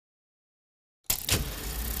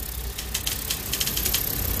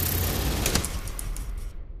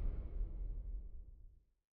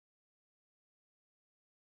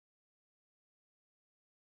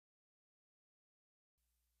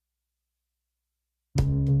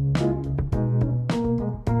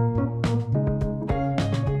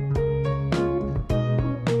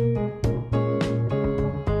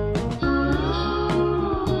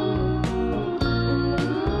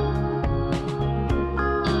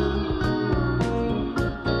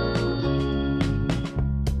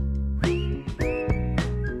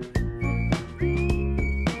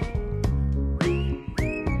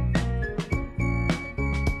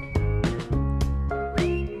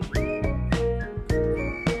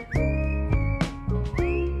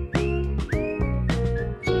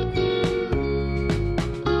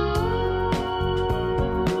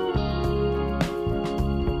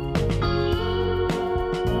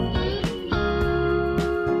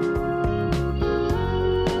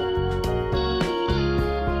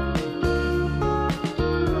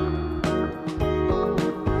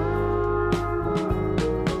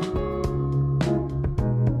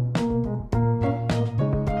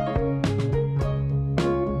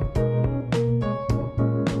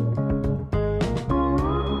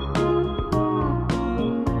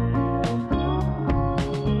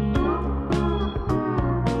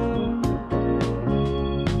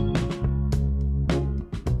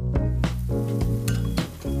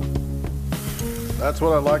That's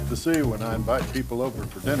what I like to see when I invite people over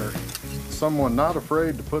for dinner. Someone not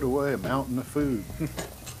afraid to put away a mountain of food.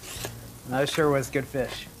 That sure was good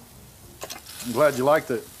fish. I'm glad you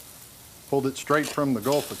liked it. Pulled it straight from the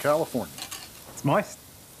Gulf of California. It's moist.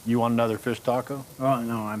 You want another fish taco? Oh,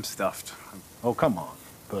 no, I'm stuffed. Oh, come on,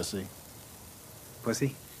 pussy.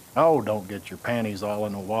 Pussy? Oh, don't get your panties all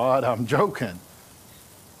in a wad. I'm joking.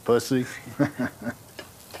 Pussy.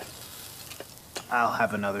 I'll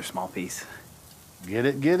have another small piece. Get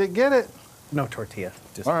it, get it, get it. No tortilla.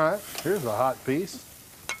 Just All right, here's a hot piece.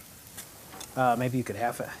 maybe you could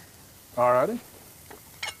have it. All righty.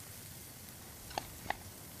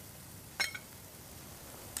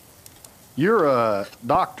 You're a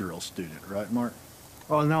doctoral student, right, Mark?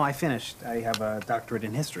 Oh, no, I finished. I have a doctorate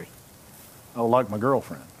in history. Oh, like my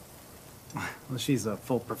girlfriend. Well, she's a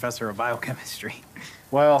full professor of biochemistry.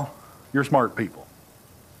 Well, you're smart people.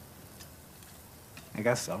 I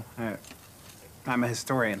guess so. I'm a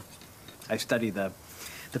historian. I study the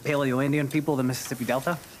Paleo-Indian people of the Mississippi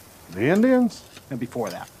Delta. The Indians? And before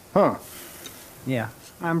that. Huh. Yeah,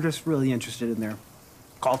 I'm just really interested in their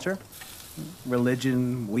culture,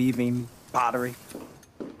 religion, weaving, pottery.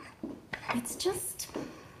 It's just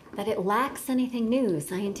that it lacks anything new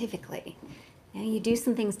scientifically. You know, you do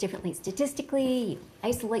some things differently statistically, you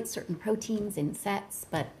isolate certain proteins in sets,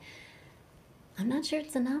 but I'm not sure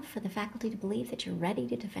it's enough for the faculty to believe that you're ready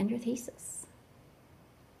to defend your thesis.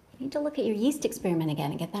 You need to look at your yeast experiment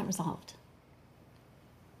again and get that resolved.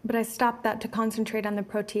 But I stopped that to concentrate on the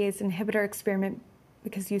protease inhibitor experiment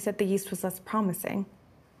because you said the yeast was less promising.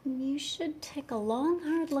 You should take a long,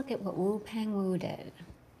 hard look at what Wu Peng Wu did.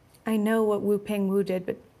 I know what Wu Peng Wu did,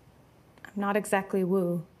 but I'm not exactly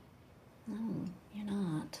Wu. No, you're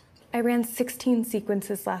not. I ran 16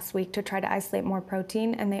 sequences last week to try to isolate more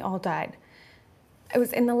protein, and they all died. I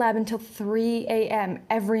was in the lab until 3 a.m.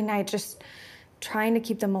 every night just trying to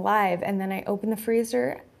keep them alive, and then I opened the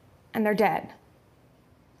freezer, and they're dead.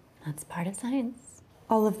 That's part of science.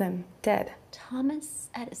 All of them dead. Thomas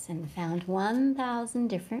Edison found 1,000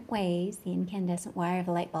 different ways the incandescent wire of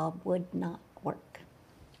a light bulb would not work.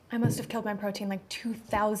 I must have killed my protein like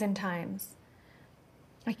 2,000 times.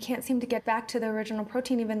 I can't seem to get back to the original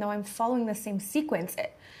protein even though I'm following the same sequence.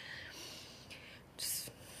 It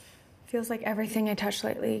just feels like everything I touch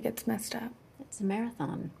lately gets messed up. It's a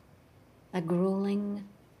marathon. A grueling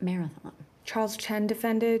marathon. Charles Chen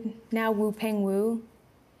defended, now Wu Peng Wu.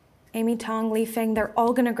 Aimee, Tong, Li Feng, they're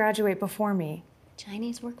all gonna graduate before me.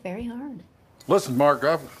 Chinese work very hard. Listen, Mark,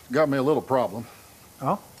 I've got me a little problem.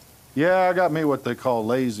 Oh? Yeah, I got me what they call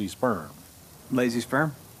lazy sperm. Lazy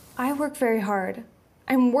sperm? I work very hard.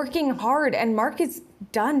 I'm working hard, and Mark is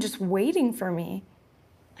done just waiting for me.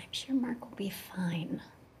 I'm sure Mark will be fine.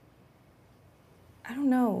 I don't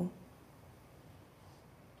know.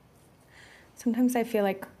 Sometimes I feel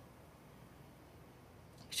like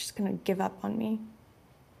he's just gonna give up on me.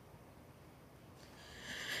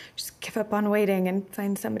 Just give up on waiting and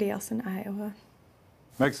find somebody else in Iowa.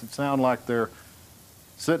 Makes it sound like they're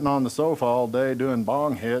sitting on the sofa all day doing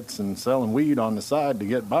bong hits and selling weed on the side to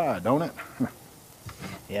get by, don't it?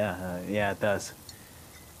 Yeah, it does.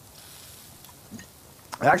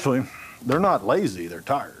 Actually, they're not lazy, they're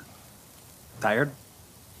tired. Tired?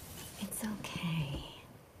 It's okay.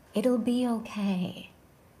 It'll be okay.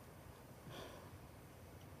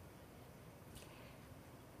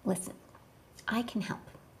 Listen, I can help.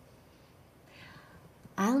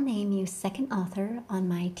 I'll name you second author on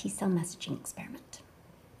my T-cell messaging experiment.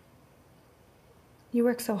 You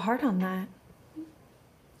work so hard on that.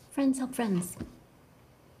 Friends help friends.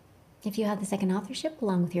 If you have the second authorship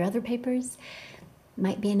along with your other papers, it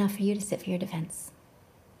might be enough for you to sit for your defense.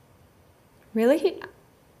 Really?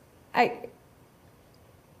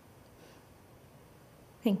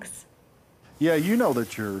 Thanks. Yeah, you know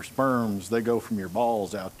that your sperms, they go from your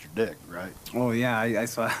balls out your dick, right? Oh, yeah, I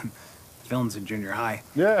saw films in junior high.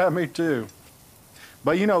 Yeah, me too.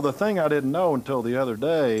 But you know, the thing I didn't know until the other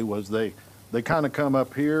day was they kind of come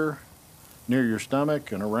up here near your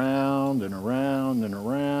stomach and around and around and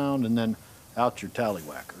around and then out your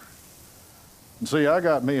tallywhacker. And see, I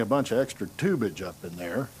got me a bunch of extra tubage up in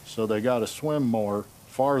there, so they got to swim more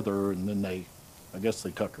farther and then I guess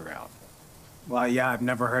they tuck her out. Well, yeah, I've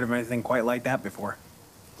never heard of anything quite like that before.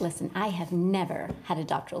 Listen, I have never had a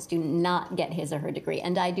doctoral student not get his or her degree,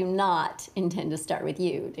 and I do not intend to start with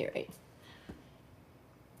you, dearie.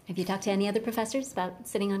 Have you talked to any other professors about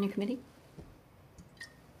sitting on your committee?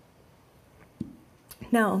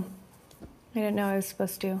 No, I didn't know I was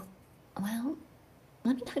supposed to. Well,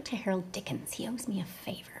 let me talk to Harold Dickens. He owes me a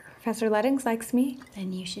favor. Professor Lettings likes me.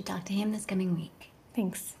 Then you should talk to him this coming week.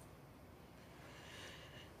 Thanks.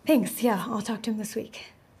 Thanks, yeah, I'll talk to him this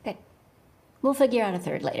week. Good. We'll figure out a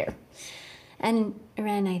third later. And,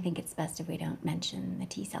 Ren, I think it's best if we don't mention the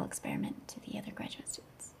T-cell experiment to the other graduate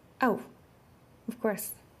students. Oh, of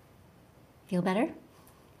course. Feel better?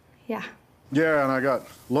 Yeah. Yeah, and I got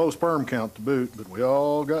low sperm count to boot, but we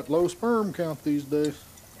all got low sperm count these days.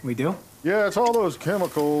 We do? Yeah, it's all those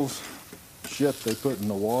chemicals, shit they put in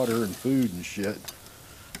the water and food and shit.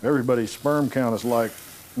 Everybody's sperm count is like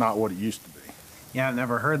not what it used to be. Yeah, I've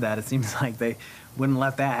never heard that. It seems like they wouldn't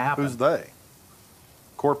let that happen. Who's they?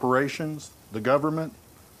 Corporations? The government?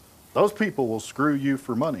 Those people will screw you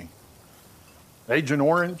for money. Agent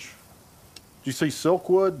Orange? Did you see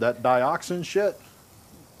Silkwood, that dioxin shit?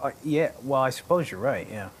 Yeah, well, I suppose you're right,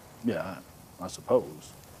 yeah. Yeah, I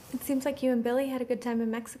suppose. It seems like you and Billy had a good time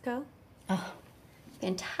in Mexico. Oh,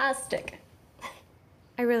 fantastic.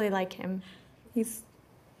 I really like him. He's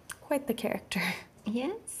quite the character.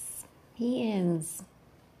 Yes, he is.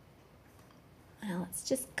 Well, it's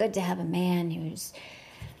just good to have a man who's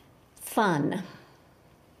fun.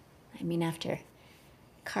 I mean, after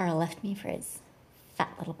Carl left me for his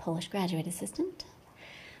fat little Polish graduate assistant,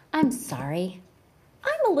 I'm sorry.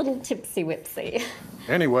 I'm a little tipsy-whipsy.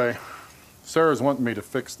 Anyway, Sarah's wanting me to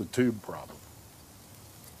fix the tube problem.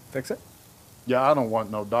 Fix it? Yeah, I don't want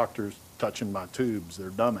no doctors touching my tubes. They're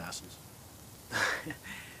dumbasses.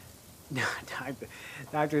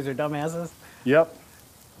 Doctors are dumbasses? Yep.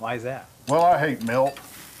 Why is that? Well, I hate milk.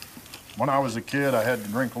 When I was a kid, I had to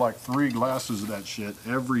drink like 3 glasses of that shit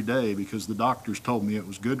every day because the doctors told me it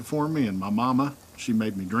was good for me, and my mama, she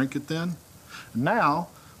made me drink it then. And now,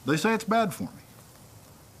 they say it's bad for me.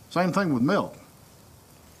 Same thing with milk.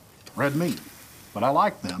 Red meat. But I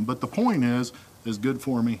like them. But the point is, it's good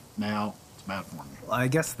for me. Now, it's bad for me. Well, I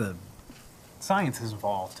guess the science is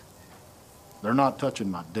involved. They're not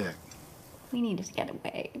touching my dick. We needed to get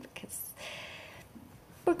away because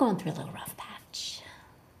we're going through a little rough patch.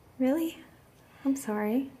 Really? I'm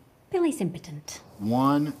sorry. Billy's impotent.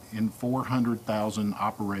 1 in 400,000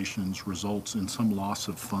 operations results in some loss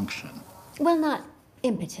of function. Well, not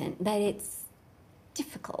impotent, but it's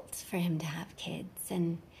difficult for him to have kids.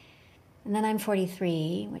 And then I'm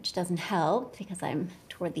 43, which doesn't help because I'm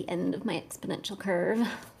toward the end of my exponential curve.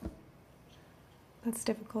 That's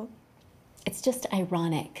difficult. It's just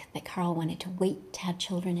ironic that Carl wanted to wait to have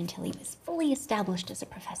children until he was fully established as a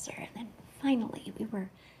professor. And then finally, we were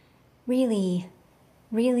really,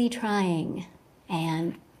 really trying.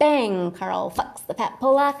 And bang, Carl fucks the fat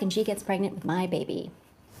Polak and she gets pregnant with my baby.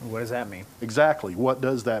 What does that mean? Exactly. What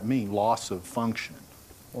does that mean? Loss of function.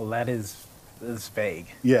 Well, that is vague.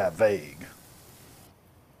 Yeah, vague.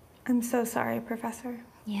 I'm so sorry, Professor.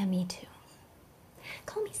 Yeah, me too.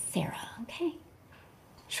 Call me Sarah, okay?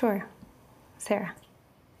 Sure, Sarah.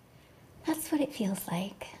 That's what it feels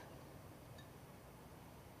like.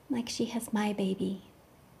 Like she has my baby.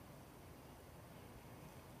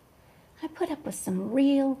 I put up with some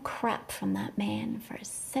real crap from that man for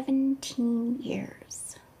 17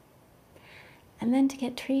 years. And then to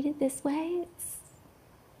get treated this way, it's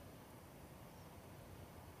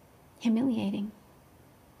humiliating.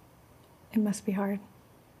 It must be hard.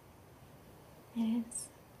 It is.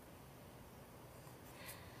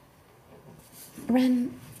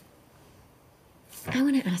 Ren, I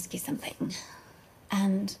want to ask you something.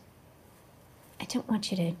 And I don't want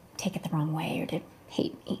you to take it the wrong way or to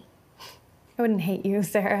hate me. I wouldn't hate you,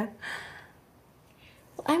 Sarah.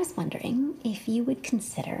 Well, I was wondering if you would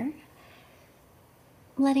consider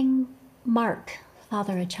letting Mark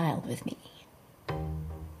father a child with me.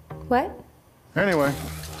 What? Anyway,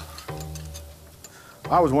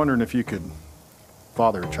 I was wondering if you could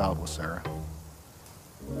father a child with Sarah.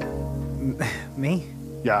 Me?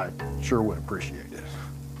 Yeah, I sure would appreciate it.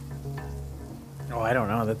 Oh, I don't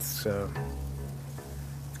know. That's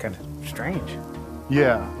kind of strange.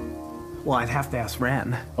 Yeah, Well, I'd have to ask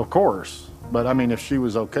Ren. of course. But I mean, if she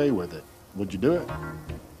was okay with it, would you do it?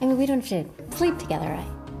 I mean, we don't have to sleep together.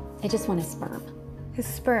 I just want his sperm. His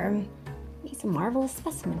sperm. He's a marvelous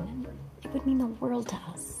specimen, and it would mean the world to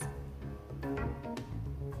us.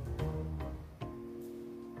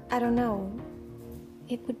 I don't know.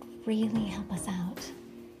 It would really help us out.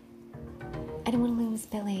 I don't want to lose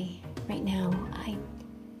Billy right now.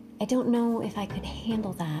 I don't know if I could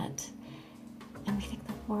handle that. And we think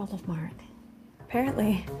the world of Mark.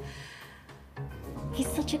 Apparently. He's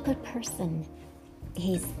such a good person.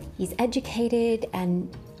 He's educated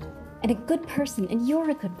and a good person, and you're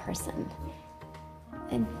a good person.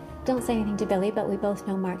 And don't say anything to Billy, but we both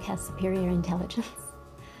know Mark has superior intelligence.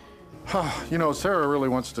 You know, Sarah really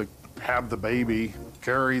wants to have the baby,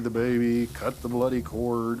 carry the baby, cut the bloody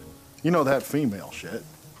cord. You know, that female shit.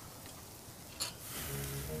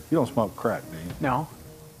 You don't smoke crack, do you? No.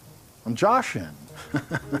 I'm joshing.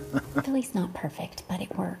 Billy's not perfect, but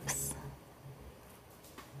it works.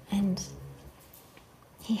 And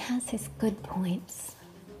he has his good points.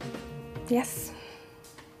 Yes.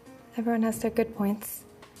 Everyone has their good points.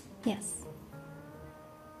 Yes.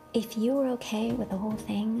 If you were okay with the whole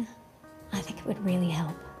thing, I think it would really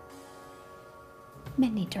help.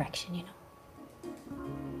 Men need direction, you know.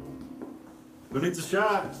 Who needs a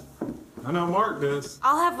shot? I know Mark does.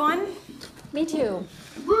 I'll have one. Me too.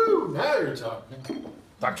 Woo! Now you're talking.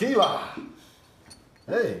 Tequila.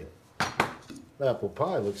 Hey, apple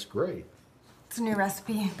pie looks great. It's a new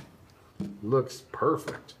recipe. Looks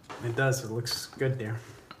perfect. It does. It looks good there.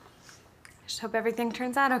 I just hope everything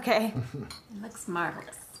turns out okay. It looks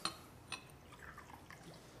marvelous.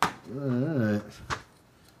 All right.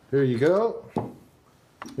 Here you go.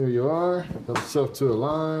 Here you are. Help yourself to a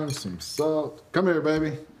lime, some salt. Come here,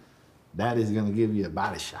 baby. Daddy's gonna give you a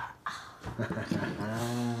body shot.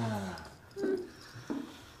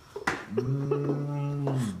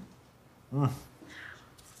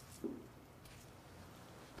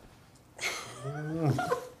 Salud.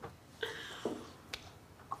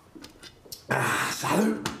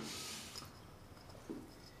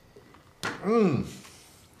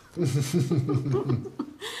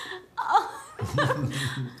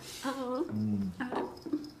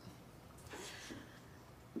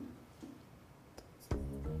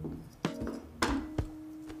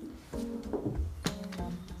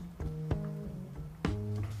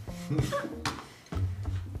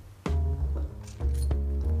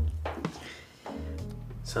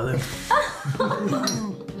 Salud.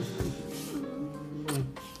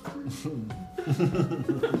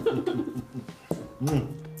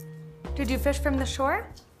 Did you fish from the shore?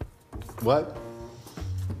 What?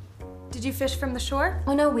 Did you fish from the shore?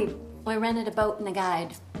 Oh no, we rented a boat and a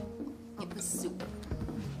guide. It was super.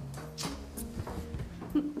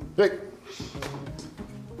 Hey.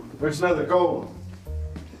 Where's another cold one?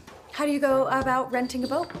 How do you go about renting a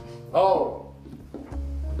boat? Oh.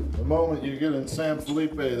 The moment you get in San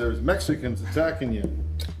Felipe, there's Mexicans attacking you.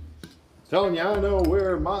 Telling you I know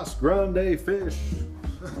where Mas Grande fish.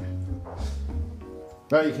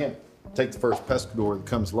 Now you can't take the first pescador that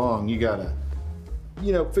comes along. You gotta,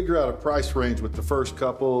 figure out a price range with the first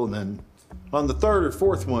couple, and then on the third or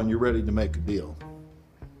fourth one, you're ready to make a deal.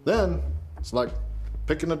 Then it's like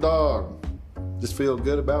picking a dog. Just feel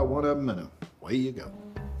good about one of them, and away you go.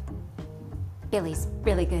 Billy's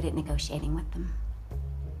really good at negotiating with them.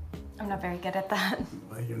 I'm not very good at that.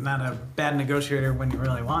 Well, you're not a bad negotiator when you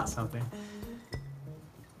really want something.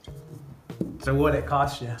 So what'd it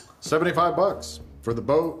cost you? $75 for the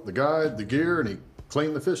boat, the guide, the gear, and he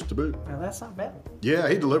cleaned the fish to boot. Well, that's not bad. Yeah,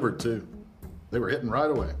 he delivered too. They were hitting right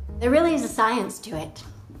away. There really is a science to it.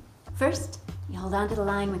 First, you hold onto the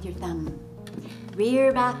line with your thumb.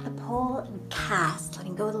 Rear back the pole and cast,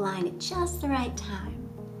 letting go of the line at just the right time.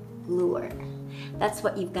 Lure. That's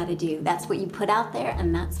what you've got to do. That's what you put out there,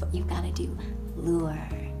 and that's what you've got to do. Lure.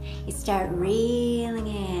 You start reeling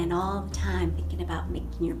in all the time, thinking about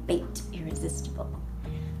making your bait irresistible.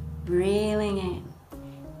 Reeling in.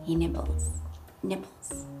 He nibbles,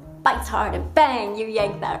 bites hard, and bang, you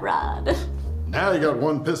yank that rod. Now you got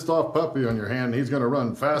one pissed off puppy on your hand. He's gonna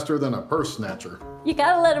run faster than a purse snatcher. You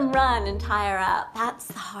gotta let him run and tire out. That's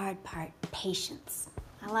the hard part, patience.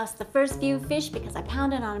 I lost the first few fish because I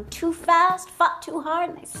pounded on them too fast, fought too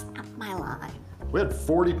hard, and they snapped my line. We had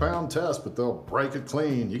 40-pound tests, but they'll break it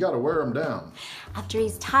clean. You gotta wear them down. After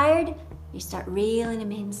he's tired, you start reeling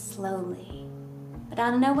him in slowly. But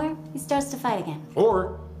out of nowhere, he starts to fight again.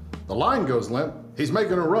 Or the line goes limp. He's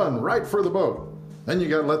making a run right for the boat. Then you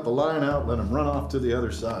gotta let the line out, let him run off to the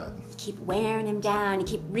other side. You keep wearing him down, you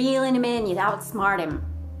keep reeling him in, you outsmart him.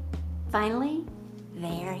 Finally,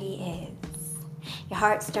 there he is. Your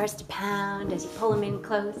heart starts to pound as you pull him in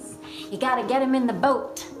close. You gotta get him in the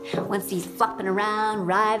boat. Once he's flopping around,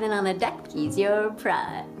 writhing on the deck, he's your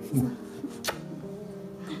prize.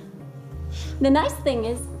 The nice thing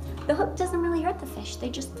is, the hook doesn't really hurt the fish. They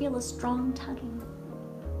just feel a strong tugging.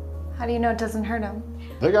 How do you know it doesn't hurt him?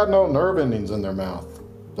 They got no nerve endings in their mouth.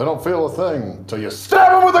 They don't feel a thing until you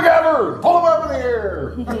stab them with a gabber, pull them up in the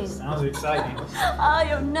air. Sounds exciting. Oh, you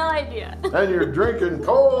have no idea. And you're drinking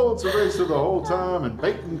cold cerveza the whole time and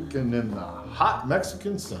baking in the hot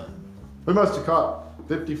Mexican sun. We must have caught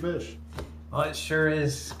 50 fish. Well, it sure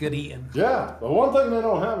is good eating. Yeah, but one thing they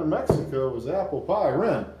don't have in Mexico is apple pie.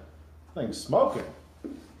 Ren, thing's smoking.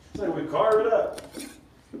 Say we carve it up.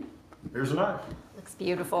 Here's a knife. Looks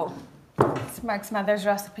beautiful. It's Mark's mother's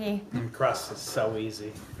recipe. And crust is so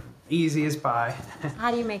easy. Easy as pie.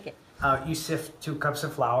 How do you make it? You sift 2 cups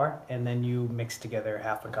of flour, and then you mix together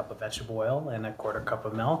half a cup of vegetable oil and a 1/4 cup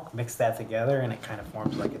of milk. Mix that together, and it kind of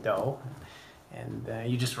forms like a dough. And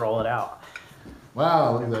you just roll it out.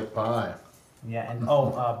 Wow, look at that pie. Yeah,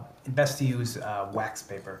 and best to use wax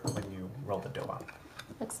paper when you roll the dough out.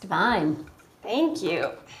 Looks divine. Thank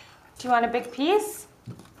you. Do you want a big piece?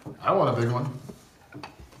 I want a big one.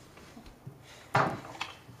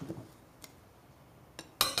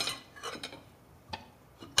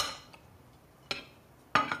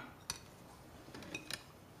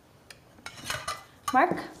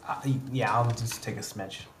 Mark? Yeah, I'll just take a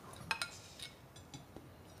smidge.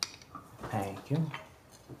 Thank you.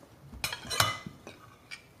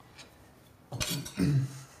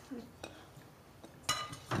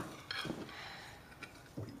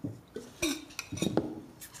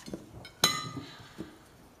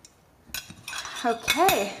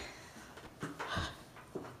 Okay.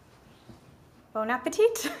 Bon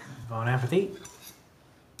appetit. Bon appetit.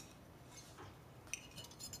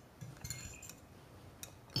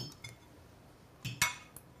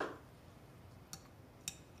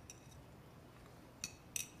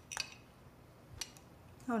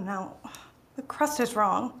 Oh no, the crust is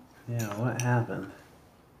wrong. Yeah, what happened?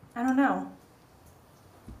 I don't know.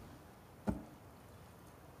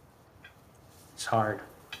 It's hard.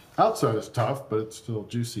 Outside is tough, but it's still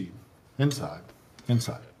juicy inside.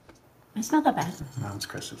 Inside. It's not that bad. Mom's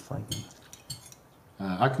crust is flaky.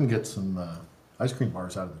 I can get some ice cream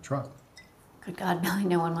bars out of the truck. Good God, Billy,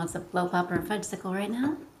 no one wants a blow pop or a fudgesicle right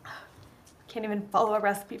now. Can't even follow a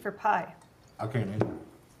recipe for pie. I can't either.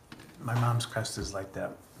 My mom's crust is like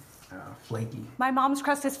that, flaky. My mom's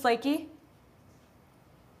crust is flaky.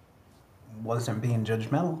 Wasn't being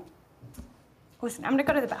judgmental. Listen, I'm gonna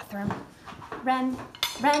go to the bathroom. Ren,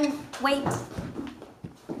 wait.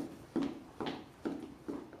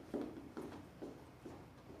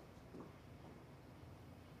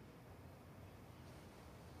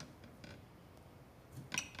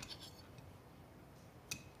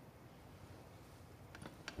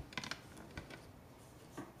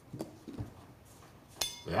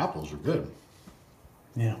 The apples are good.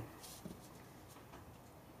 Yeah.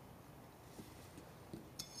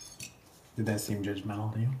 Did that seem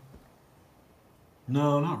judgmental to you?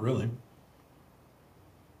 No, not really.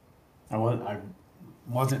 I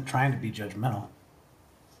wasn't trying to be judgmental.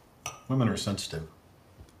 Women are sensitive.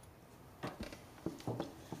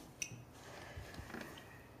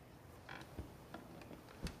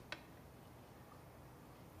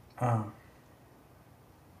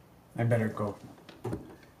 I better go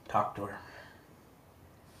talk to her.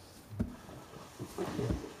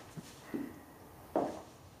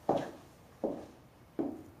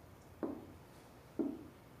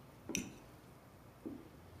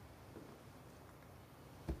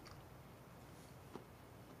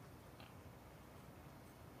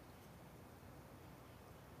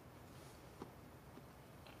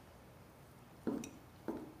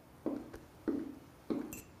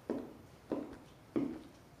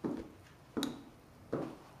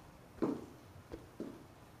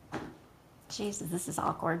 Jesus, this is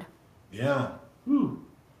awkward. Yeah.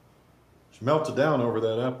 She melted down over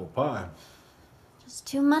that apple pie. Just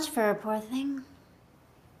too much for her, poor thing.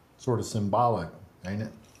 Sort of symbolic, ain't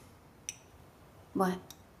it? What?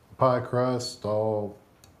 Pie crust all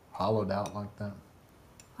hollowed out like that.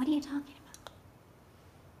 What are you talking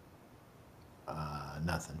about?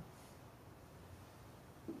 Nothing.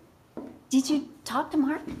 Did you talk to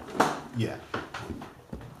Mark? Yeah.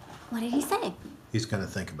 What did he say? He's gonna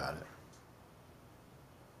think about it.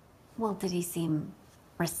 Well, did he seem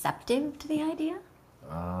receptive to the idea?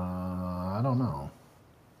 I don't know.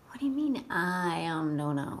 What do you mean, I don't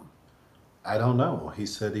know? I don't know. He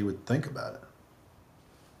said he would think about it.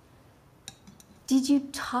 Did you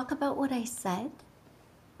talk about what I said?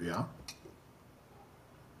 Yeah?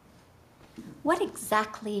 What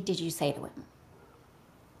exactly did you say to him?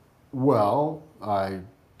 Well, I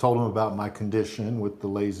told him about my condition with the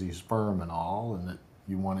lazy sperm and all, and that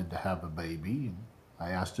you wanted to have a baby, and I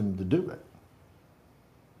asked him to do it.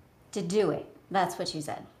 To do it. That's what you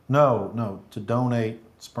said. No, to donate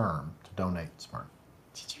sperm. To donate sperm.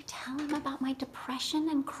 Did you tell him about my depression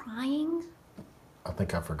and crying? I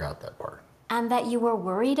think I forgot that part. And that you were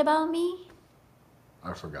worried about me?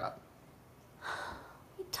 I forgot.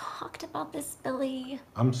 We talked about this, Billy.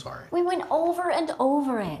 I'm sorry. We went over and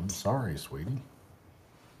over it. I'm sorry, sweetie.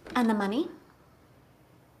 And the money?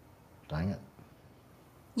 Dang it.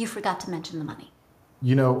 You forgot to mention the money.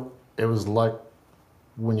 You know, it was like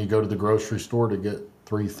when you go to the grocery store to get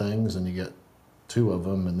 3 things and you get 2 of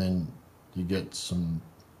them and then you get some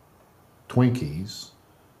Twinkies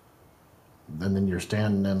And then you're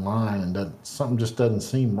standing in line and something just doesn't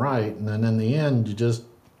seem right. And then in the end, you just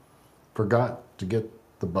forgot to get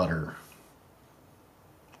the butter.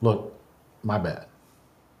 Look, my bad.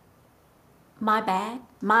 My bad?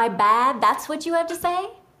 My bad? That's what you have to say?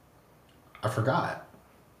 I forgot.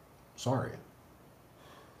 Sorry.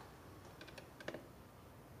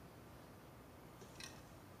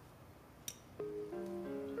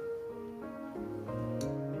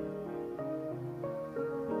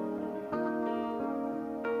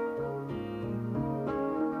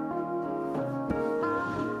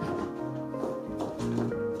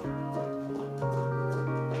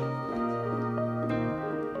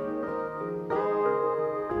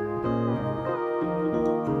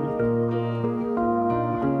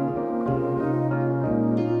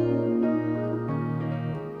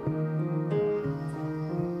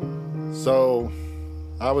 So,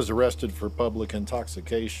 I was arrested for public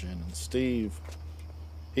intoxication, and Steve,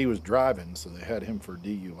 he was driving, so they had him for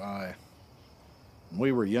DUI. And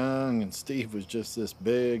we were young, and Steve was just this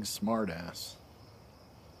big smartass.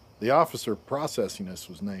 The officer processing us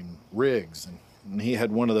was named Riggs, and he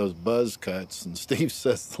had one of those buzz cuts, and Steve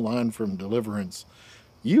says the line from Deliverance,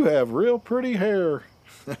 "You have real pretty hair."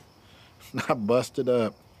 And I busted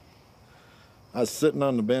up. I was sitting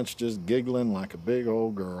on the bench just giggling like a big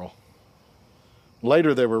old girl.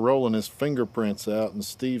 Later, they were rolling his fingerprints out, and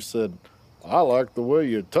Steve said, "I like the way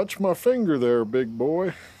you touch my finger there, big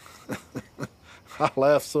boy." I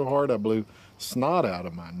laughed so hard I blew snot out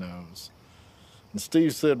of my nose. And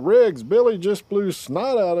Steve said, "Riggs, Billy just blew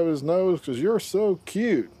snot out of his nose because you're so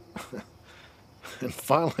cute." And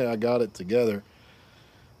finally, I got it together.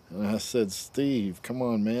 And I said, "Steve, come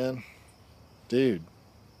on, man. Dude,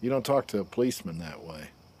 you don't talk to a policeman that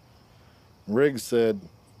way." And Riggs said,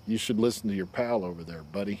 "You should listen to your pal over there,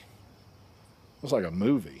 buddy." It was like a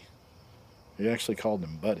movie. He actually called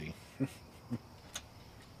him Buddy.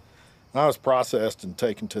 I was processed and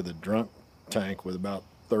taken to the drunk tank with about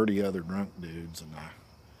 30 other drunk dudes, and I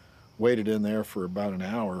waited in there for about an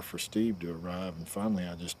hour for Steve to arrive, and finally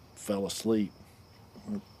I just fell asleep.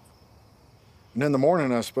 And in the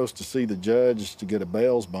morning I was supposed to see the judge to get a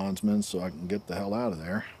bail bondsman so I can get the hell out of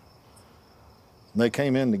there. And they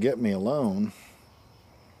came in to get me alone,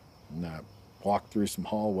 and I walked through some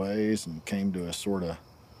hallways and came to a sort of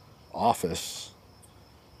office,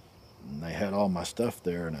 and they had all my stuff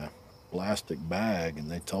there in a plastic bag, and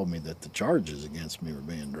they told me that the charges against me were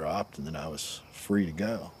being dropped and that I was free to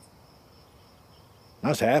go. I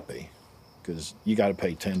was happy because you got to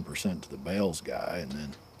pay 10% to the bails guy, and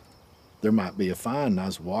then there might be a fine, and I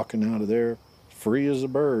was walking out of there free as a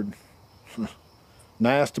bird. And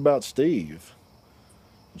I asked about Steve,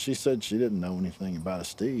 and she said she didn't know anything about a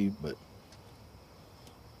Steve, but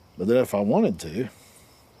that if I wanted to,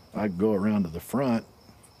 I'd go around to the front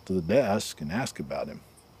to the desk and ask about him.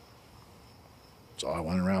 So I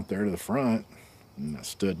went around there to the front, and I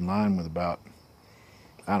stood in line with about,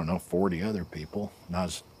 40 other people. And I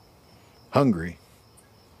was hungry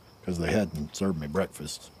because they hadn't served me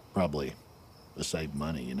breakfast, probably to save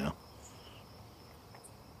money, you know.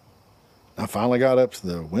 I finally got up to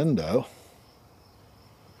the window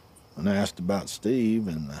and asked about Steve,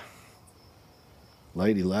 and the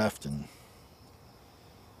lady left and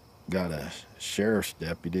got a sheriff's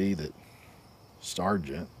deputy, that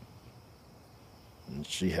sergeant, and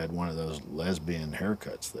she had one of those lesbian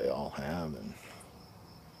haircuts they all have, and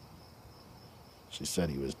she said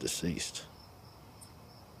he was deceased.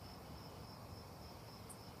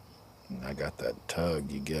 And I got that tug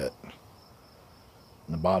you get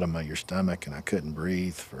in the bottom of your stomach, and I couldn't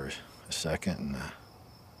breathe for a second, and I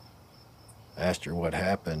asked her what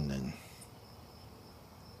happened, and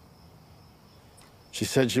she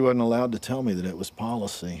said she wasn't allowed to tell me that it was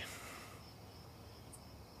policy.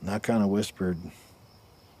 And I kind of whispered,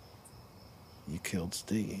 "You killed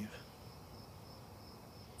Steve."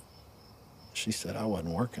 She said, "I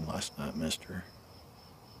wasn't working last night, mister."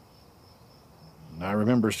 And I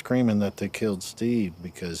remember screaming that they killed Steve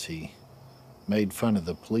because he made fun of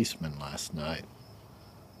the policeman last night.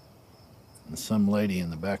 And some lady in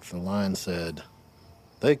the back of the line said,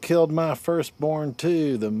 "They killed my firstborn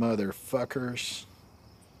too, the motherfuckers."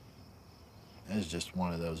 It was just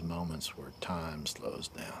one of those moments where time slows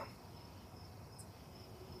down.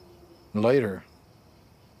 Later,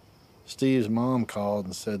 Steve's mom called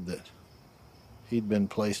and said that he'd been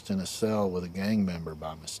placed in a cell with a gang member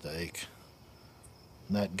by mistake.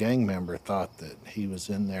 And that gang member thought that he was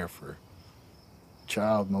in there for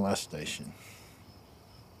child molestation.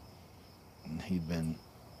 And he'd been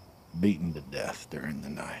beaten to death during the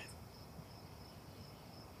night.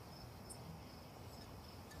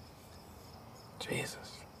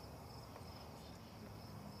 Jesus.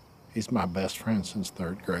 He's my best friend since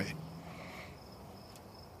 3rd grade.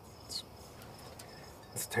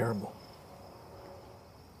 It's terrible.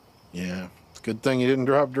 Yeah, it's a good thing you didn't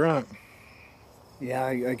drive drunk. Yeah,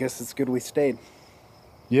 I guess it's good we stayed.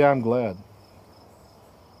 Yeah, I'm glad.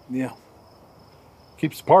 Yeah.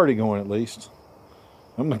 Keeps the party going at least.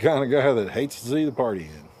 I'm the kind of guy that hates to see the party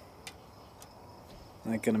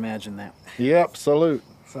end. I can imagine that. Yep, salute.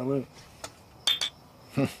 Salute.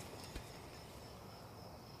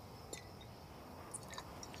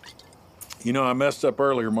 You know, I messed up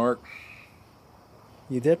earlier, Mark.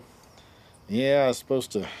 You did? Yeah, I was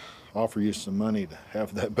supposed to offer you some money to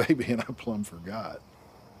have that baby, and I plumb forgot.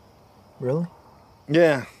 Really?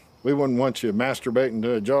 Yeah, we wouldn't want you masturbating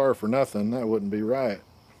to a jar for nothing. That wouldn't be right.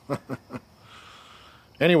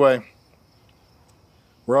 Anyway,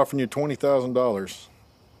 we're offering you $20,000.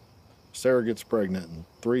 Sara gets pregnant, and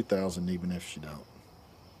 $3,000 even if she don't.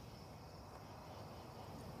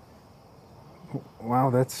 Wow,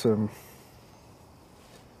 that's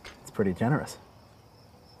pretty generous.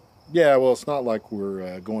 Yeah, well, it's not like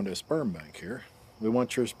we're going to a sperm bank here. We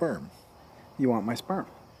want your sperm. You want my sperm?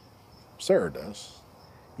 Sara does.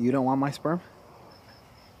 You don't want my sperm?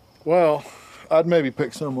 Well, I'd maybe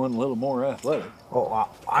pick someone a little more athletic. Oh,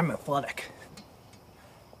 I'm athletic.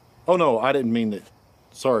 Oh, no, I didn't mean that.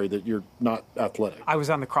 Sorry, that you're not athletic. I was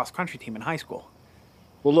on the cross-country team in high school.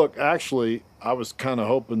 Well, look, actually, I was kind of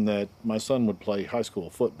hoping that my son would play high school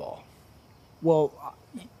football. Well,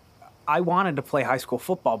 I wanted to play high school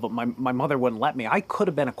football, but my mother wouldn't let me. I could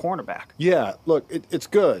have been a cornerback. Yeah, look, it's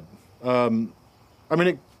good. I mean,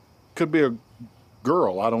 it could be a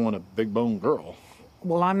girl. I don't want a big-boned girl.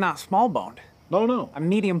 Well, I'm not small-boned. No. I'm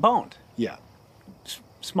medium-boned. Yeah.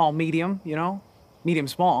 Small, medium, you know? Medium,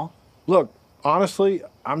 small. Look, honestly,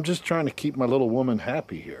 I'm just trying to keep my little woman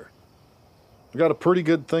happy here. I got a pretty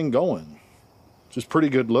good thing going. Just pretty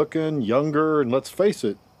good looking, younger, and let's face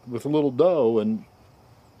it, with a little dough, and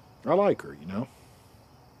I like her, you know?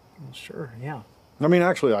 Sure, yeah. I mean,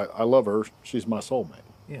 actually, I love her. She's my soulmate.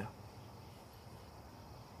 Yeah.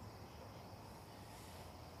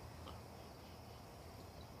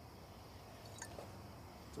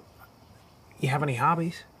 You have any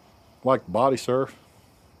hobbies? Like to body surf.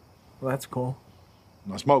 Well, that's cool.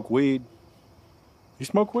 I smoke weed. You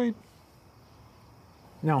smoke weed?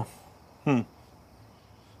 No. Well,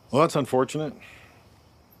 that's unfortunate.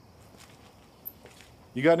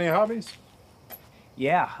 You got any hobbies?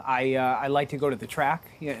 Yeah, I like to go to the track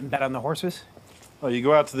and bet on the horses. Oh, you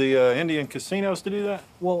go out to the Indian casinos to do that?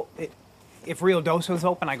 Well, if Rio Doso's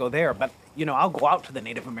open, I go there. But, you know, I'll go out to the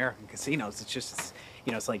Native American casinos. It's just,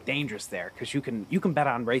 you know, it's like dangerous there because you can bet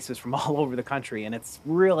on races from all over the country. And it's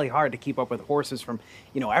really hard to keep up with horses from,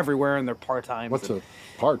 you know, everywhere in their part-time. What's a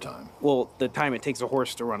part-time? Well, the time it takes a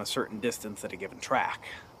horse to run a certain distance at a given track.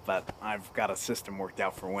 But I've got a system worked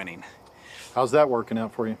out for winning. How's that working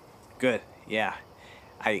out for you? Good, yeah.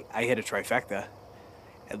 I hit a trifecta.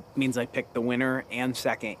 It means I picked the winner and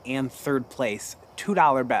second and third place.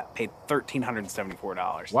 $2 bet, paid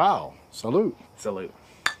 $1,374. Wow, salute. Salute.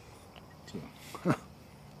 It's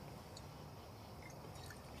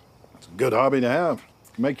a good hobby to have.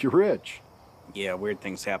 Make you rich. Yeah, weird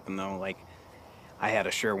things happen though. Like, I had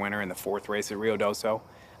a sure winner in the 4th race at Rio Doso.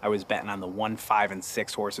 I was betting on the 1, 5, and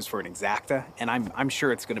 6 horses for an exacta, and I'm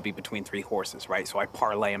sure it's going to be between 3 horses, right? So I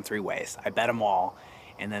parlay them 3 ways. I bet them all,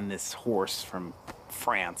 and then this horse from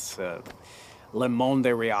France, Le Monde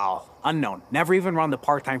Real, unknown, never even run the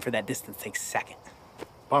part-time for that distance, takes second.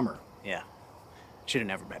 Bummer. Yeah, should have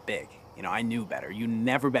never bet big. You know, I knew better. You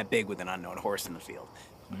never bet big with an unknown horse in the field.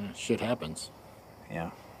 Yeah, shit happens. Yeah,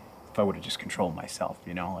 if I would have just controlled myself,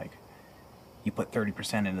 you know, like, you put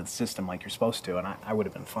 30% into the system like you're supposed to, and I would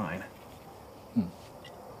have been fine.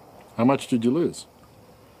 How much did you lose?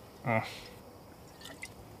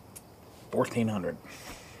 1,400.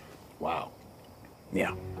 Wow.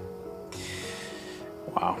 Yeah.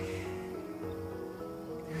 Wow.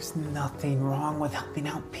 There's nothing wrong with helping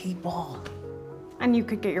out people. And you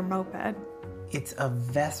could get your moped. It's a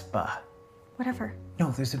Vespa. Whatever.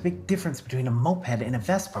 No, there's a big difference between a moped and a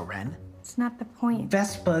Vespa, Ren. It's not the point.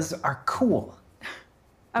 Vespas are cool.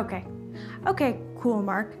 Okay. Okay, cool,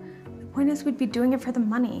 Mark. The point is we'd be doing it for the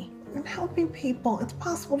money. And helping people, it's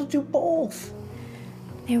possible to do both.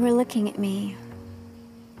 They were looking at me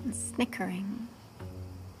and snickering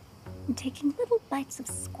and taking little bites of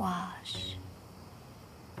squash,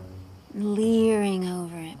 and leering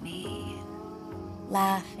over at me,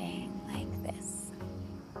 laughing like this.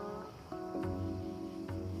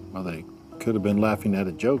 Well, they could have been laughing at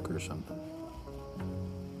a joke or something.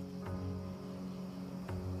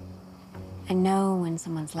 I know when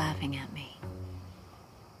someone's laughing at me.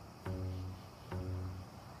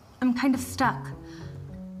 I'm kind of stuck.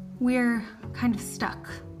 We're kind of stuck.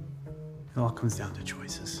 It all comes down to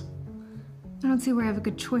choices. I don't see where I have a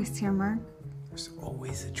good choice here, Merc. There's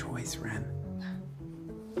always a choice, Ren.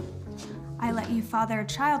 I let you father a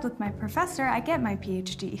child with my professor, I get my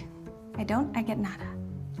PhD. I don't, I get nada.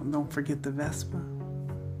 And don't forget the Vespa.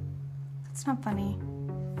 It's not funny.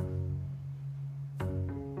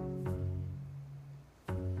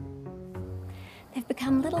 They've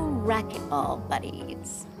become little racquetball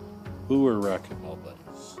buddies. Who are racquetball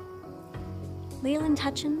buddies? Leland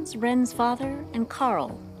Hutchins, Ren's father, and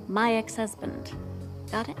Carl, my ex-husband.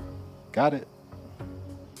 Got it? Got it.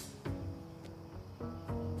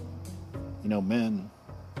 You know, men,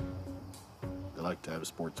 they like to have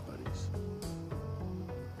sports buddies.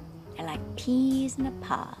 They're like peas in a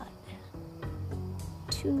pod.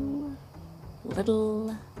 Two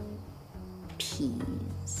little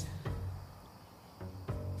peas.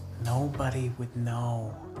 Nobody would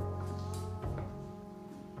know.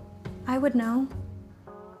 I would know.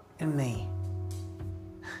 And me.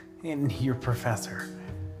 And your professor.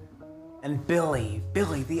 And Billy,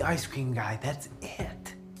 the ice cream guy, that's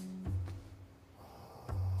it.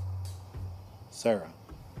 Sara.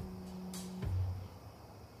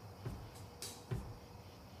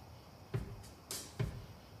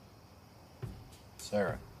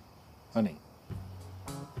 Sara, honey.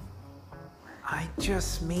 I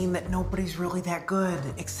just mean that nobody's really that good,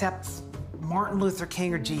 except Martin Luther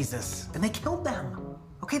King or Jesus. And they killed them.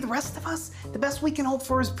 Okay, the rest of us, the best we can hope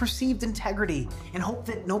for is perceived integrity and hope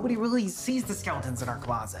that nobody really sees the skeletons in our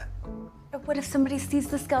closet. But what if somebody sees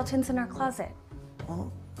the skeletons in our closet?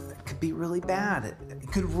 Well, that could be really bad.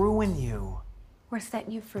 It could ruin you. Or set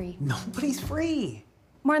you free? Nobody's free.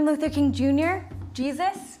 Martin Luther King Jr.?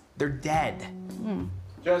 Jesus? They're dead.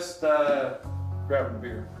 Just grabbing a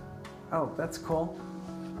beer. Oh, that's cool.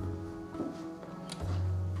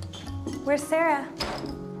 Where's Sara?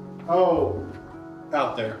 Oh,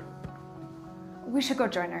 out there. We should go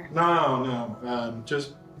join her. No,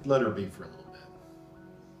 just let her be for a little bit.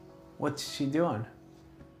 What's she doing?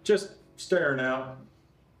 Just staring out.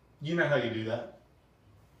 You know how you do that.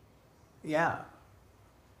 Yeah.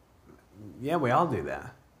 Yeah, we all do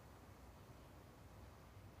that.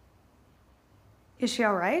 Is she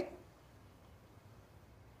all right?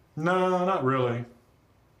 No, not really.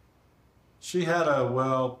 She had a,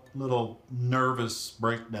 little nervous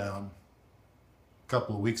breakdown a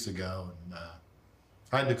couple of weeks ago, and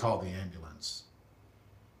I had to call the ambulance.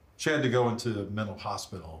 She had to go into a mental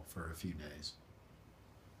hospital for a few days.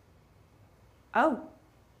 Oh.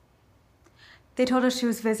 They told us she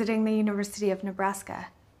was visiting the University of Nebraska.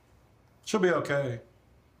 She'll be okay.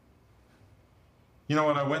 You know,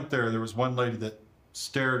 when I went there was one lady that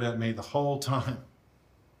stared at me the whole time.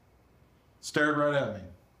 Stared right at me.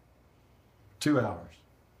 2 hours.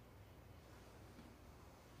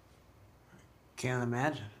 Can't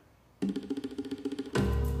imagine.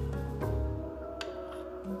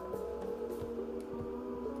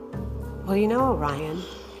 Well, you know, Orion.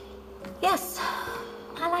 Yes.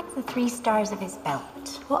 I like the 3 stars of his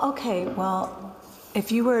belt. Well, okay,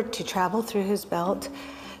 if you were to travel through his belt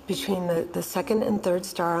between the second and third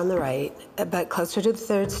star on the right, but closer to the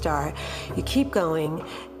third star, you keep going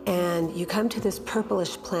and you come to this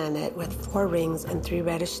purplish planet with 4 rings and 3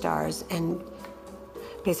 reddish stars, and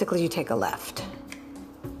basically you take a left.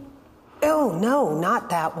 Oh, no, not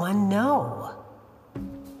that one, no.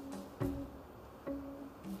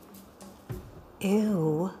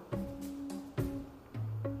 Ew.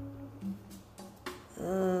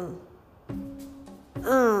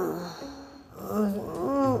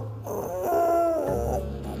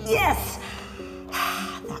 Yes!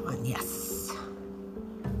 That one, yes.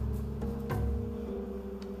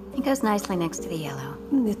 It goes nicely next to the yellow.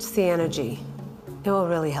 It's the energy. It will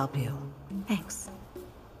really help you. Thanks.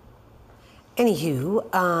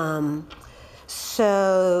 Anywho,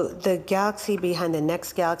 so the galaxy behind the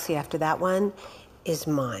next galaxy after that one is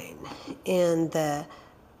mine. And the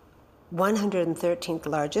 113th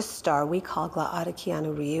largest star we call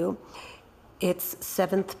Glaatakianu Ryu, its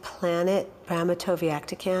 7th planet,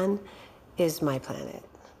 Bramatoviactican, is my planet.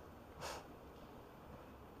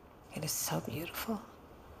 It is so beautiful.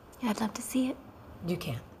 I'd love to see it. You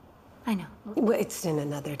can't. I know. Well, it's in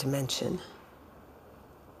another dimension.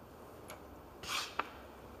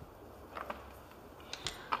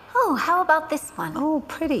 Oh, how about this one? Oh,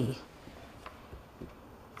 pretty.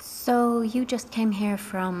 So you just came here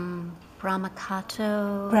from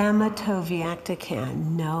Bramakato?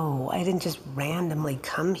 Bramatoviactican. No, I didn't just randomly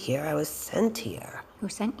come here. I was sent here. Who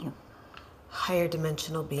sent you? Higher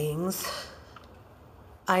dimensional beings.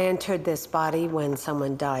 I entered this body when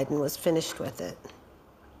someone died and was finished with it.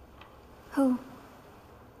 Who?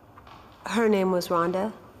 Her name was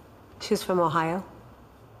Rhonda. She's from Ohio.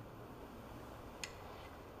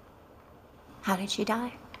 How did she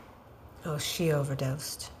die? Oh, she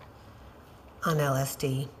overdosed on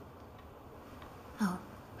LSD. Oh,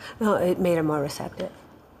 No, it made her more receptive.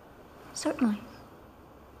 certainly.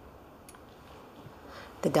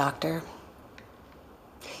 The doctor,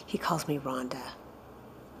 he calls me Rhonda.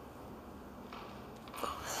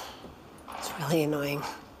 It's really annoying.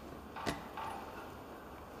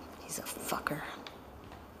 He's a fucker.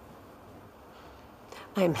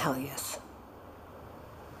 I am hell yes.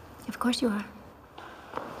 Of course you are.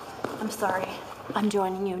 I'm sorry. I'm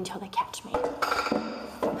joining you until they catch me.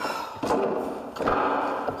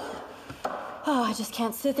 Oh, I just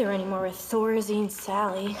can't sit there anymore with Thorazine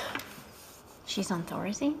Sally. She's on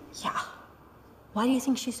Thorazine? Yeah. Why do you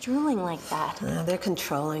think she's drooling like that? They're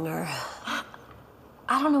controlling her.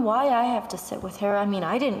 I don't know why I have to sit with her. I mean,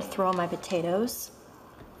 I didn't throw my potatoes.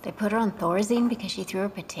 They put her on Thorazine because she threw her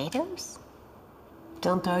potatoes?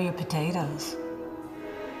 Don't throw your potatoes.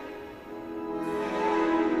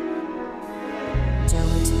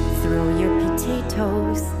 Don't throw your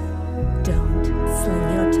potatoes. Don't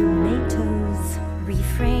sling your tomatoes.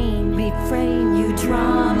 Refrain. Refrain, you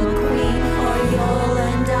drama queen, or you'll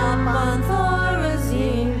end up on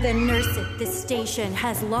Thorazine. The nurse at the station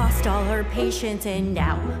has lost all her patients, and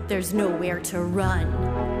now there's nowhere to run.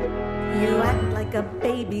 You act like a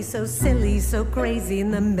baby, so silly, so crazy,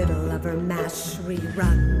 in the middle of her MASH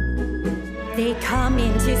rerun. They come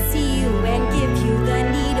in to see you and give you the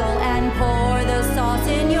needle and pour the sauce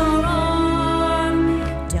in your arm.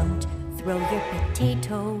 Don't throw your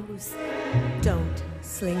potatoes. Don't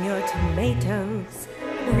sling your tomatoes.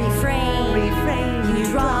 Refrain, Refrain, you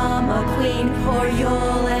drama queen, or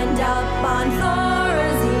you'll end up on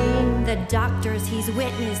Thorazine. The doctors, he's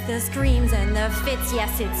witnessed the screams and the fits.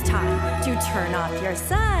 Yes, it's time to turn off your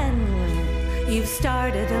son. You've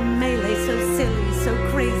started a melee, so silly, so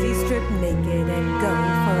crazy, strip naked and go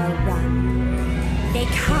for a run. They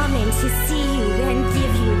come in to see you and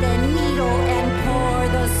give you the needle and pour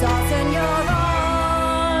the sauce in your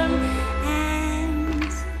arm. And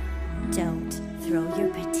don't throw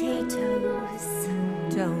your potatoes.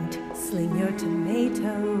 Don't sling your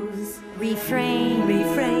tomatoes. Refrain,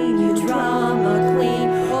 Refrain, you drama queen,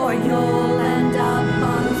 or you'll end up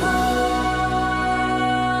on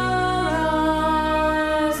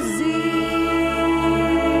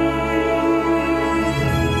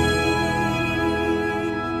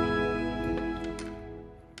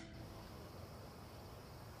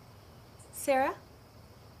Sarah?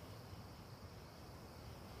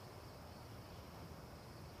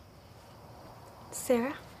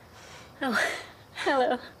 Sarah? Oh,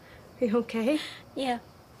 hello. Are you okay? Yeah,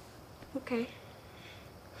 Okay.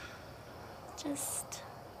 just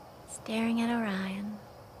staring at Orion.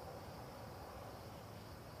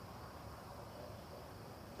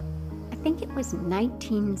 I think it was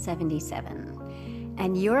 1977,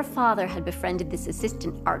 and your father had befriended this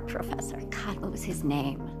assistant art professor. God, what was his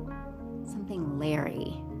name? Something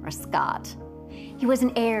Larry or Scott. He was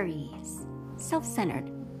an Aries,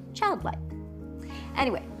 self-centered, childlike.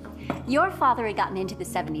 Anyway, your father had gotten into the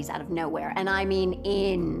 70s out of nowhere, and I mean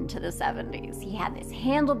into the 70s. He had this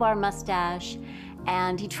handlebar mustache,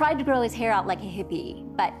 and he tried to grow his hair out like a hippie,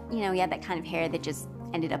 but, you know, he had that kind of hair that just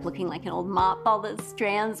ended up looking like an old mop, all the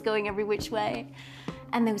strands going every which way.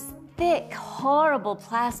 And those thick, horrible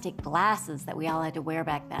plastic glasses that we all had to wear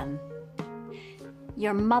back then.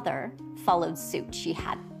 Your mother followed suit. She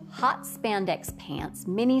had hot spandex pants,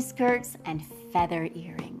 mini skirts, and feather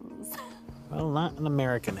earrings. Well, not in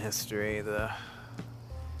American history. The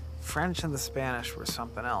French and the Spanish were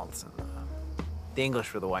something else, and the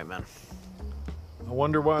English were the white men. I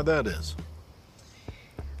wonder why that is.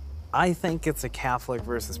 I think it's a Catholic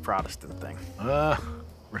versus Protestant thing.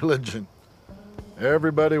 Religion.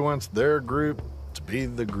 Everybody wants their group to be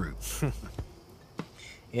the group.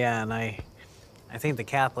 Yeah, and I think the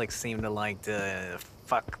Catholics seem to like to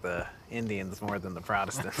fuck the Indians more than the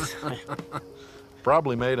Protestants.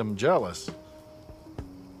 Probably made them jealous.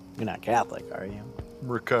 You're not Catholic, are you?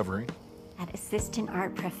 Recovering. That assistant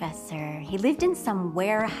art professor, he lived in some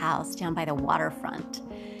warehouse down by the waterfront.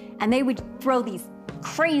 And they would throw these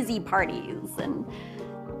crazy parties, and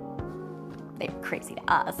they were crazy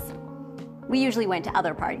to us. We usually went to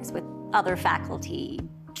other parties with other faculty,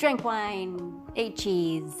 drank wine, ate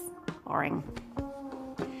cheese. Boring.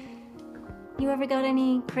 You ever go to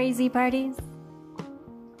any crazy parties?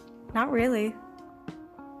 Not really.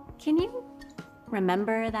 Can you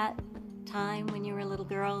remember that time when you were a little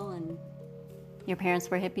girl and your parents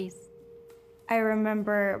were hippies? I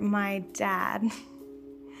remember my dad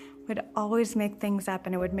would always make things up,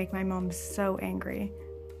 and it would make my mom so angry.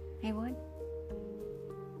 I would.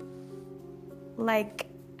 Like,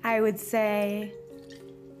 I would say,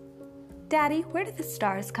 Daddy, where do the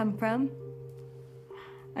stars come from?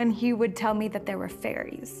 And he would tell me that there were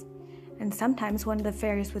fairies. And sometimes one of the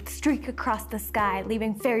fairies would streak across the sky,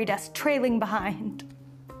 leaving fairy dust trailing behind.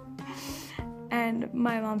 And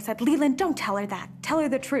my mom said, Leland, don't tell her that. Tell her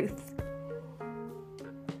the truth.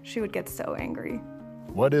 She would get so angry.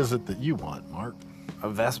 What is it that you want, Mark? A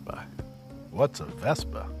Vespa. What's a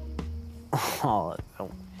Vespa? Oh,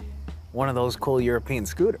 one of those cool European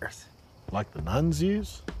scooters. Like the nuns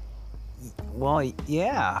use? Well,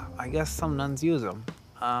 yeah, I guess some nuns use them.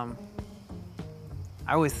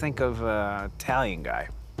 I always think of an Italian guy.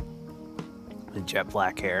 The jet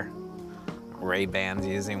black hair, Ray-Bans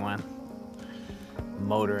using one,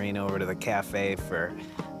 motoring over to the cafe for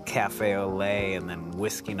cafe au lait and then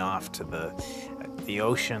whisking off to the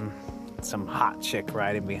ocean, some hot chick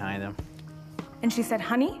riding behind him. And she said,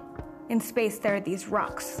 honey, in space there are these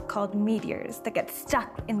rocks called meteors that get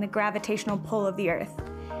stuck in the gravitational pull of the Earth.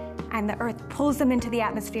 And the Earth pulls them into the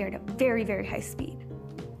atmosphere at a very, very high speed.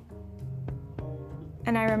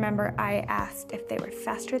 And I remember I asked if they were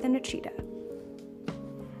faster than a cheetah.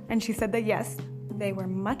 And she said that yes, they were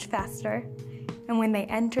much faster. And when they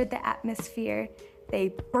entered the atmosphere,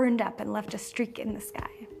 they burned up and left a streak in the sky.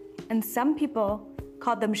 And some people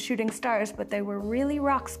called them shooting stars, but they were really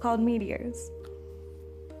rocks called meteors.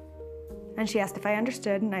 And she asked if I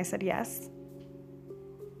understood, and I said yes.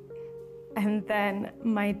 And then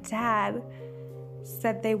my dad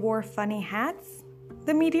said they wore funny hats,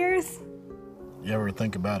 the meteors. You ever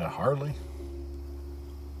think about a Harley?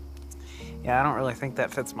 Yeah, I don't really think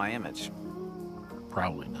that fits my image.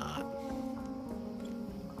 Probably not.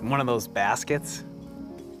 One of those baskets?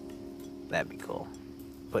 That'd be cool.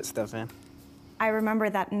 Put stuff in. I remember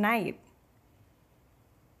that night,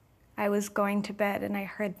 I was going to bed and I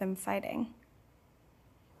heard them fighting.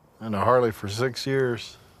 And a Harley for 6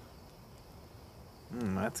 years.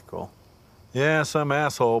 That's cool. Yeah, some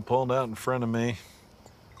asshole pulled out in front of me.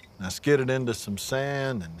 I skidded into some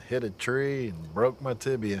sand and hit a tree and broke my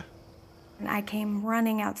tibia. And I came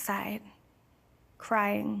running outside,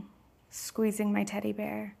 crying, squeezing my teddy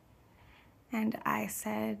bear. And I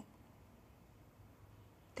said,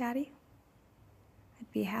 Daddy,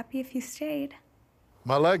 I'd be happy if you stayed.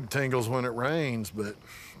 My leg tingles when it rains, but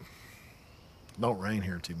don't rain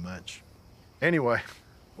here too much. Anyway,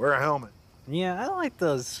 wear a helmet. Yeah, I like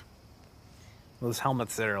those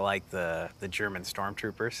helmets that are like the German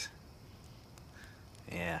stormtroopers.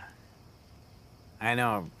 Yeah. I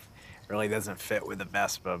know it really doesn't fit with the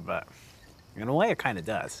Vespa, but in a way it kind of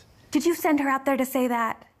does. Did you send her out there to say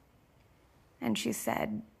that? And she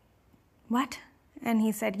said, what? And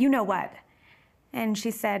he said, you know what? And she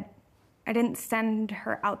said, I didn't send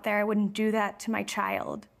her out there. I wouldn't do that to my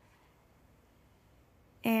child.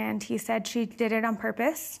 And he said she did it on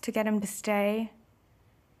purpose to get him to stay.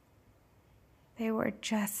 They were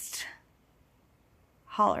just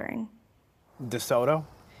hollering. DeSoto,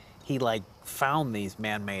 he found these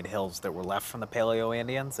man-made hills that were left from the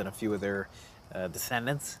Paleo-Indians and a few of their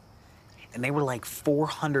descendants. And they were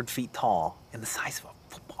 400 feet tall and the size of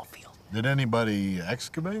a football field. Did anybody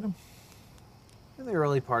excavate them? In the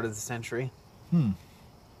early part of the century.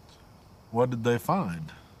 What did they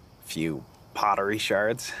find? A few pottery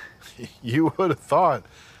shards. You would have thought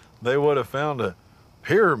they would have found a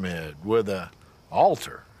pyramid with an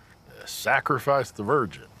altar to sacrifice the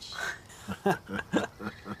virgins.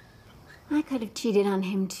 I could have cheated on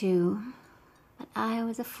him too, but I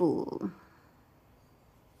was a fool.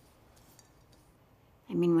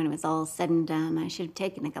 I mean, when it was all said and done, I should have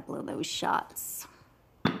taken a couple of those shots.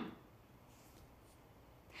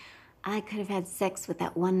 I could have had sex with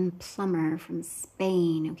that one plumber from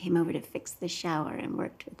Spain who came over to fix the shower and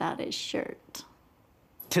worked without his shirt.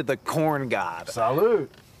 To the corn god.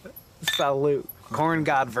 Salute. Salute. Corn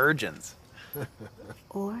god virgins.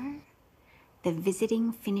 Or the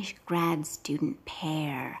visiting Finnish grad student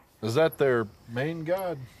pair. Is that their main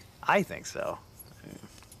god? I think so.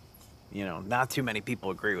 You know, not too many people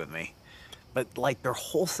agree with me. But, their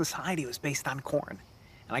whole society was based on corn.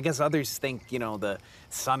 And I guess others think, the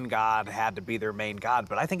sun god had to be their main god,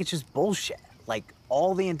 but I think it's just bullshit.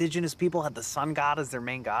 All the indigenous people had the sun god as their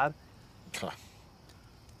main god.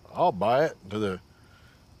 I'll buy it to the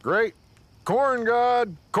great corn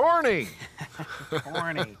god, Corny.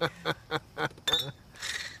 Corny.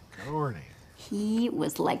 Corny. He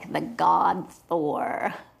was like the god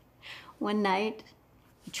Thor. One night,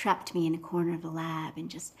 he trapped me in a corner of the lab and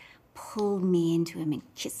just pulled me into him and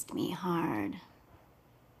kissed me hard.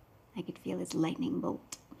 I could feel his lightning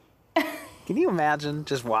bolt. Can you imagine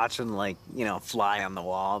just watching, like, you know, fly on the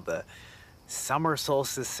wall, the summer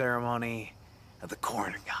solstice ceremony of the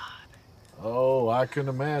corn god? Oh, I can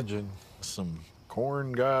imagine. Some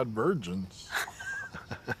corn god virgins.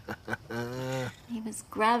 He was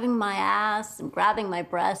grabbing my ass and grabbing my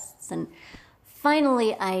breasts, and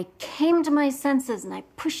finally I came to my senses and I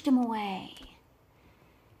pushed him away.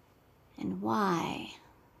 And why?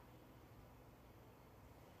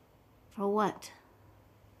 For what?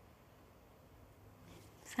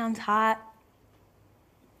 Sounds hot.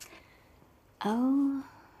 Oh,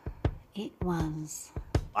 it was.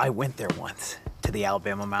 I went there once to the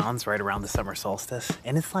Alabama mountains right around the summer solstice,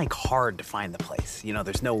 and it's like hard to find the place. You know,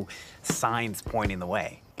 there's no signs pointing the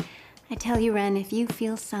way. I tell you, Ren, if you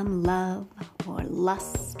feel some love or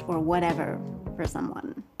lust or whatever for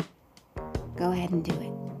someone, go ahead and do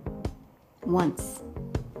it. Once.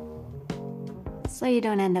 So you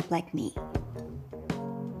don't end up like me.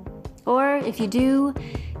 Or if you do,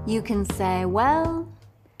 you can say, well,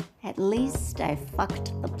 at least I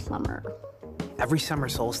fucked the plumber. Every summer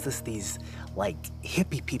solstice, these, like,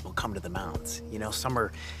 hippie people come to the mountains. You know, some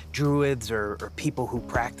are druids or people who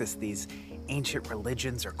practice these ancient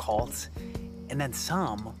religions or cults. And then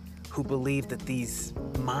some who believe that these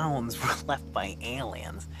mounds were left by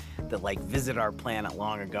aliens that, like, visited our planet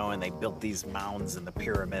long ago, and they built these mounds and the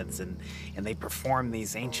pyramids, and they perform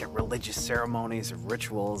these ancient religious ceremonies of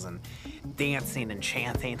rituals and dancing and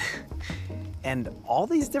chanting. And all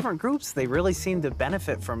these different groups, they really seem to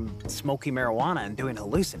benefit from smoking marijuana and doing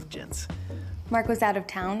hallucinogens. Mark was out of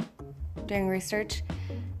town doing research,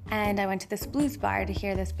 and I went to this blues bar to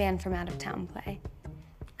hear this band from out of town play.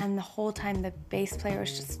 And the whole time the bass player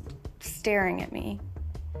was just staring at me.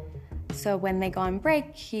 So when they go on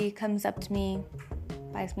break, he comes up to me,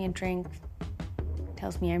 buys me a drink,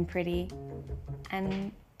 tells me I'm pretty,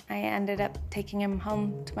 and I ended up taking him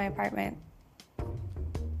home to my apartment.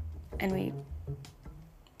 And we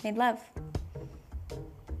made love.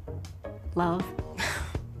 Love?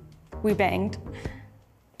 We banged.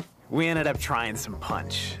 We ended up trying some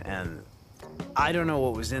punch, and I don't know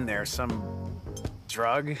what was in there, some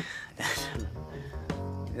drug. It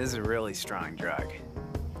was a really strong drug.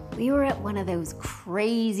 We were at one of those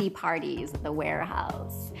crazy parties at the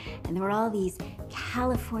warehouse, and there were all these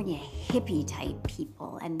California hippie type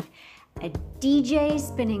people, and a DJ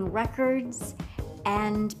spinning records,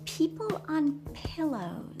 and people on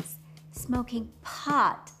pillows smoking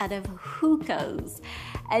pot out of hookahs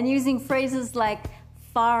and using phrases like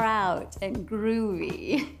far out and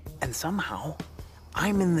groovy. And somehow,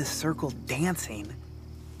 I'm in this circle dancing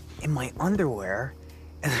in my underwear,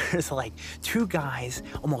 and there's like 2 guys,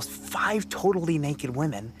 almost 5 totally naked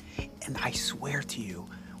women, and I swear to you,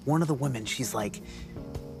 one of the women, she's like,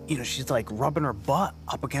 you know, she's like rubbing her butt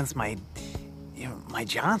up against my, you know, my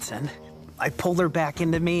Johnson. I pulled her back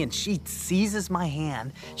into me, and she seizes my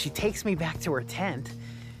hand. She takes me back to her tent,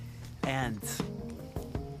 and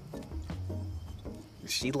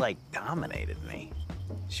she, like, dominated me.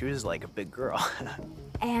 She was like a big girl.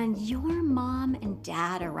 And your mom and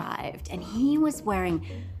dad arrived, and he was wearing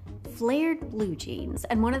flared blue jeans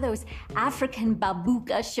and one of those African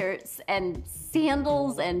babuka shirts and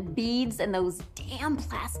sandals and beads and those damn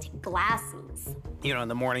plastic glasses. You know, in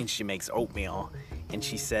the morning she makes oatmeal, and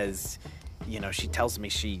she says, you know, she tells me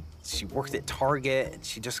she worked at Target, and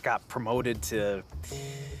she just got promoted to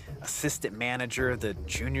assistant manager of the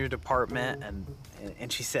junior department,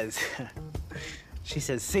 and she says,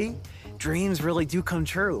 see, dreams really do come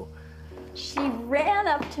true. She ran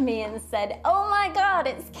up to me and said, oh my God,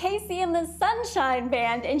 it's Casey and the Sunshine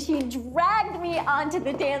Band, and she dragged me onto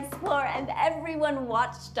the dance floor, and everyone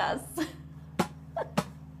watched us.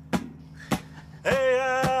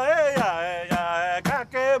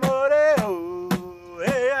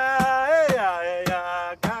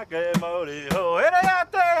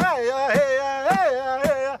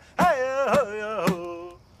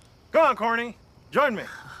 Come on, Corny, join me.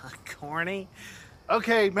 Corny?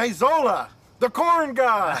 Okay, Mazola, the corn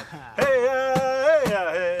god.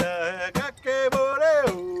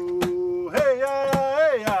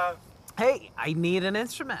 Hey, I need an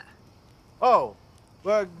instrument. Oh,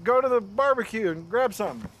 well, go to the barbecue and grab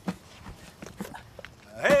something.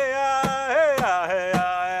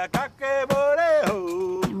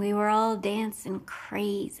 And we were all dancing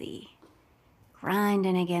crazy,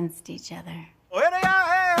 grinding against each other.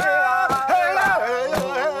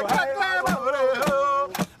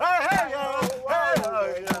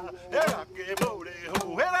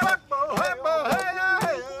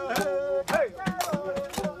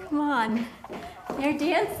 Come on, you're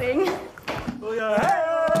dancing.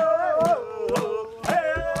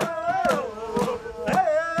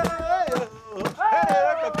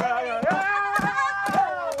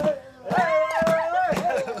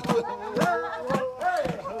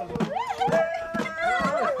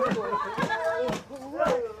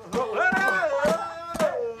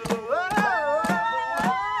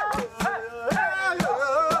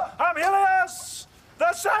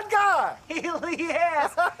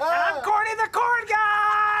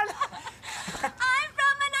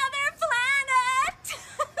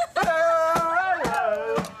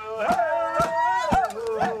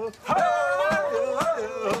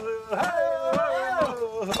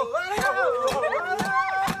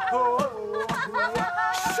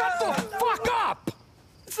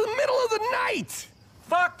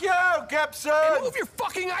 truck, Epson! And move your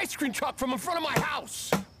fucking ice cream truck from in front of my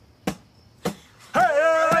house!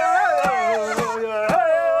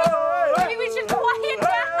 Maybe we should quiet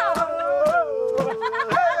down.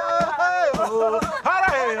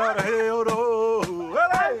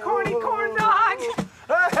 I'm corny corn dog.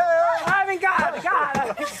 I haven't got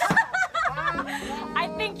it. I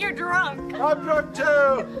think you're drunk. I'm drunk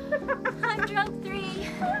too. I'm drunk 3.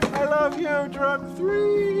 I love you, drunk 3.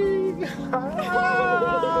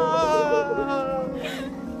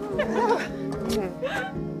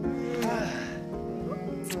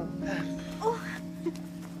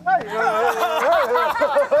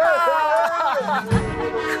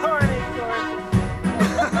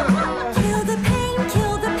 Kill the pain,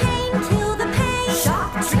 kill the pain, kill the pain.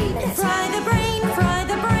 Shock treatment. Fry the brain, fry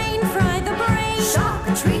the brain, fry the brain. Shock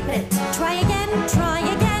treatment. Try again, try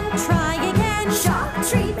again, try again. Shock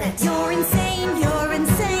treatment. You're insane, you're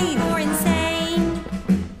insane, you're insane.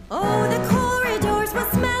 Oh, the corridors will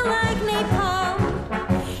smell like napalm.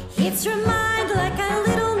 Hits your mind like a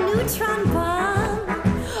little neutron bomb.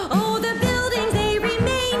 Oh, the buildings, they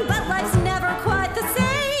remain, but life's never quite the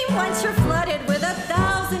same once you're flooded with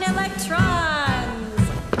 1,000 electrons.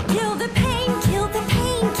 Kill the pain, kill the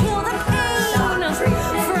pain, kill the pain.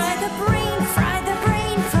 Fry the brain, fry the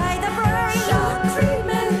brain, fry the brain. Shock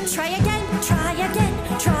treatment. Try again, try again,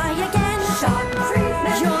 try again. Shock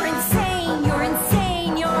treatment. You're insane, you're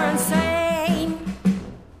insane, you're insane.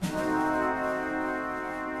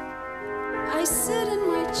 I sit in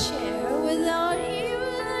my chair without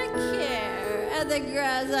even a care. At the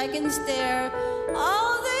grass I can stare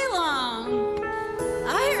all day long.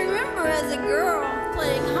 I remember as a girl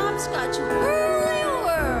playing hopscotch whirly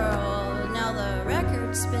whirl. Now the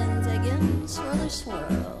record spins again, swirly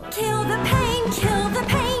swirl. Kill the pain, kill the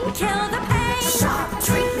pain, kill the pain. Shock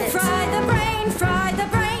treatment. Fry the brain, fry the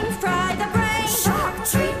brain, fry the brain. Shock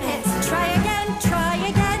treatment. Try again, try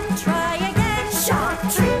again, try again. Shock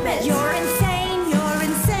treatment. You're insane, you're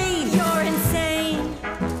insane, you're insane.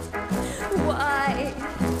 Why?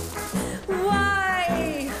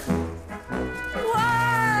 Why? Why?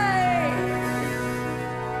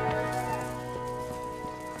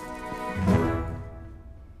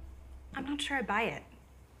 I'm not sure I buy it.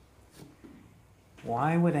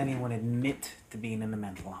 Why would anyone admit to being in a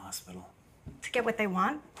mental hospital? To get what they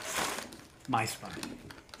want? My sperm.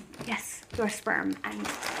 Yes, your sperm. And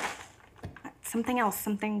something else,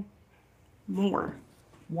 something more.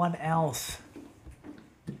 What else?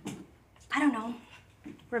 I don't know.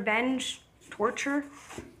 Revenge, torture.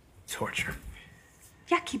 Torture.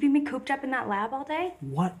 Yeah, keeping me cooped up in that lab all day?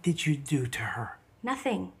 What did you do to her?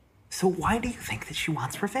 Nothing. So why do you think that she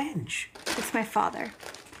wants revenge? It's my father.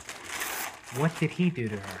 What did he do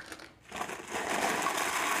to her?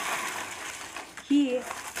 He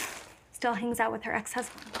still hangs out with her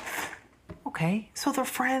ex-husband. Okay, so they're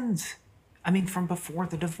friends. I mean, from before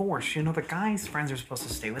the divorce, you know, the guy's friends are supposed to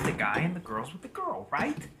stay with the guy and the girl's with the girl,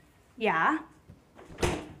 right? Yeah.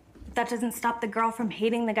 But that doesn't stop the girl from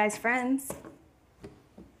hating the guy's friends.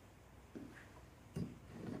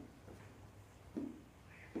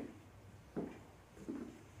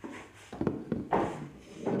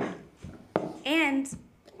 And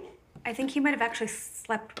I think he might have actually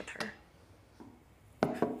slept with her.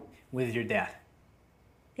 With your dad?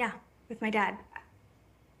 Yeah, with my dad.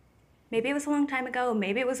 Maybe it was a long time ago,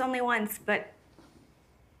 maybe it was only once, but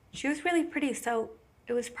she was really pretty, so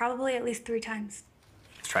it was probably at least 3 times.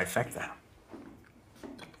 Trifecta.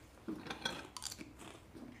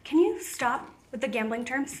 Can you stop with the gambling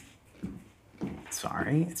terms?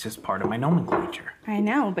 Sorry, it's just part of my nomenclature. I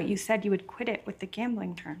know, but you said you would quit it with the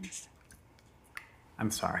gambling terms.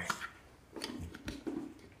 I'm sorry.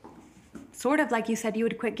 Sort of like you said you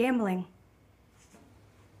would quit gambling.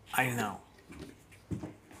 I know.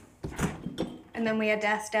 And then we had to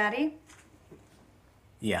ask Daddy.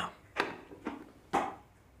 Yeah.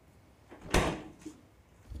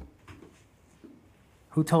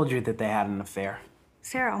 Who told you that they had an affair?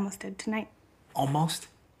 Sara almost did tonight. Almost?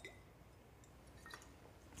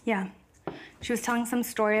 Yeah. She was telling some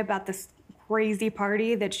story about this crazy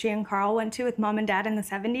party that she and Carl went to with Mom and Dad in the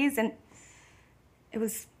 70s, and it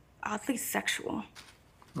was oddly sexual.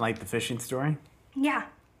 Like the fishing story? Yeah.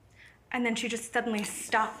 And then she just suddenly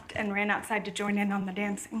stopped and ran outside to join in on the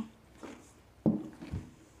dancing.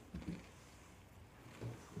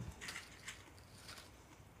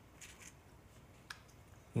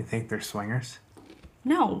 You think they're swingers?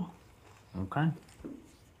 No. Okay.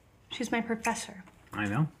 She's my professor. I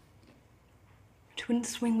know. She wouldn't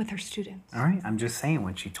swing with her students. All right, I'm just saying,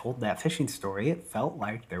 when she told that fishing story, it felt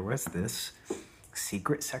like there was this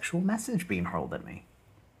secret sexual message being hurled at me.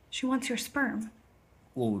 She wants your sperm.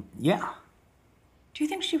 Well, yeah. Do you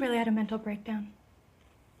think she really had a mental breakdown?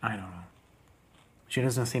 I don't know. She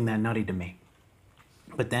doesn't seem that nutty to me.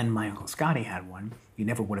 But then my Uncle Scotty had one. You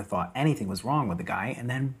never would have thought anything was wrong with the guy, and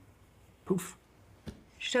then poof.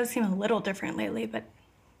 She does seem a little different lately, but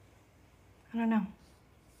I don't know.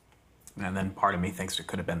 And then part of me thinks it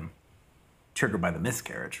could have been triggered by the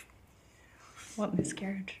miscarriage. What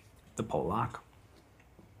miscarriage? The Polak.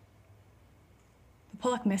 The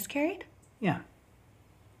Polak miscarried? Yeah,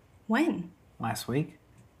 When? last week.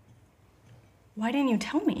 Why didn't you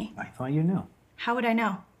tell me? I thought you knew. How would I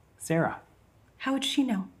know? Sara. How would she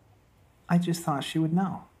know? I just thought she would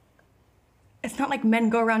know. It's not like men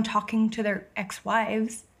go around talking to their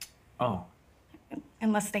ex-wives. Oh,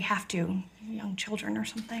 Unless they have to, young children or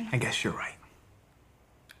something. I guess you're right.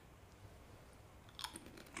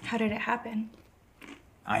 How did it happen?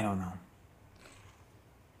 I don't know.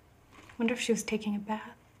 Wonder if she was taking a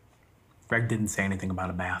bath. Greg didn't say anything about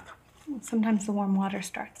a bath. Sometimes the warm water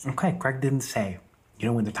starts. Okay, Greg didn't say. You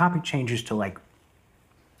know, when the topic changes to like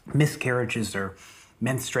miscarriages or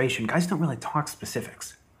menstruation, guys don't really talk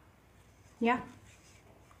specifics. Yeah.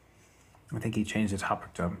 I think he changed the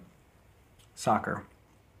topic to soccer.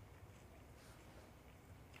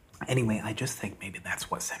 Anyway, I just think maybe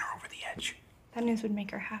that's what sent her over the edge. That news would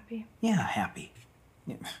make her happy. Yeah, happy.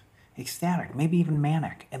 Yeah, ecstatic, maybe even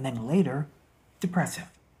manic. And then later, depressive.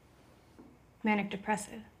 Manic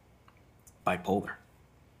depressive. Bipolar.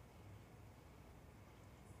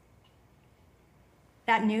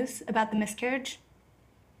 That news about the miscarriage,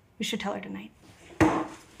 we should tell her tonight.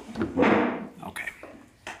 Okay.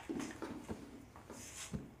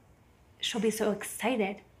 She'll be so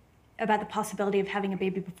excited about the possibility of having a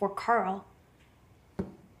baby before Carl.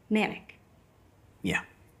 Manic. Yeah.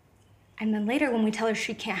 And then later when we tell her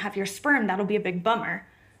she can't have your sperm, that'll be a big bummer.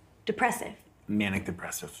 Depressive. Manic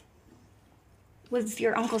depressive. Was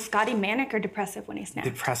your Uncle Scotty manic or depressive when he snapped?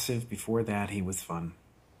 Depressive. Before that, he was fun.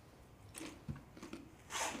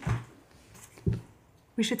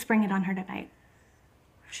 We should spring it on her tonight.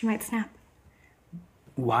 She might snap.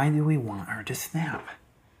 Why do we want her to snap?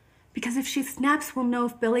 Because if she snaps, we'll know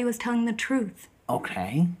if Billy was telling the truth.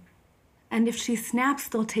 Okay. And if she snaps,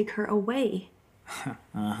 they'll take her away.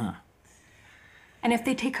 Uh-huh. And if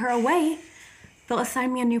they take her away, they'll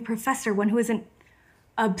assign me a new professor, one who isn't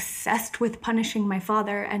obsessed with punishing my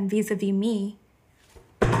father and vis-a-vis me.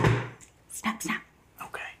 Snap, snap.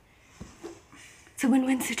 Okay. It's a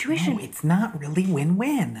win-win situation. No, it's not really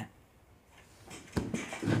win-win.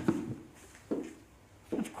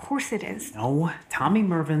 Of course it is. No, Tommy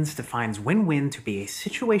Mervins defines win-win to be a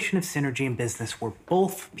situation of synergy in business where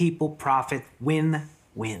both people profit.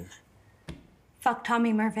 Win-win. Fuck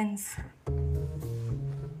Tommy Mervins.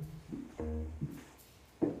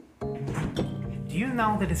 Do you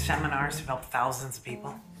know that his seminars have helped thousands of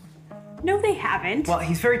people? No, they haven't. Well,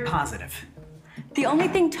 he's very positive. The only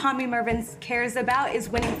thing Tommy Mervins cares about is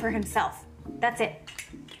winning for himself. That's it.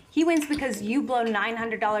 He wins because you blow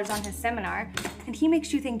 $900 on his seminar, and he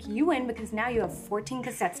makes you think you win because now you have 14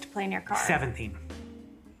 cassettes to play in your car. 17.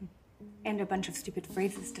 And a bunch of stupid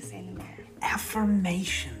phrases to say in the mirror.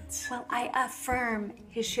 Affirmations. Well, I affirm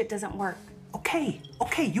his shit doesn't work. Okay,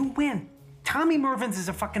 you win. Tommy Mervins is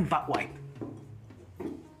a fucking butt wipe.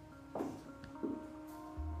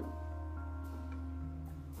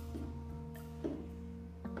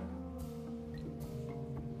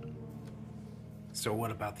 So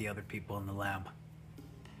what about the other people in the lab?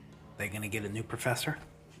 They gonna get a new professor?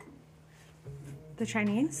 The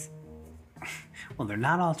Chinese? Well, they're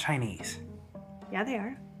not all Chinese. Yeah, they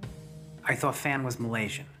are. I thought Fan was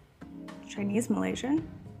Malaysian. Chinese Malaysian.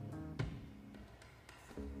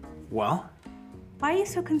 Well? Why are you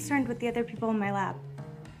so concerned with the other people in my lab?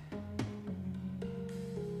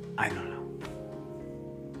 I don't know.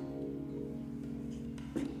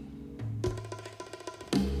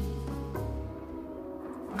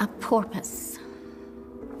 A porpoise.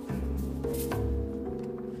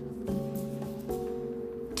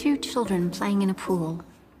 Two children playing in a pool.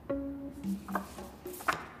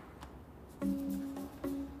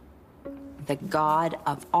 The god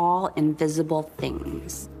of all invisible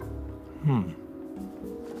things.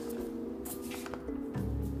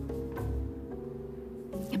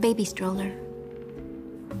 A baby stroller.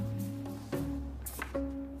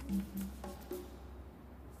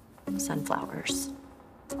 Sunflowers.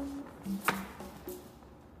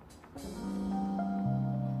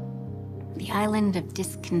 The island of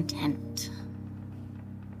discontent.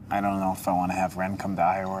 I don't know if I want to have Ren come to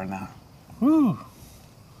Iowa now. Whew.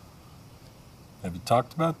 Have you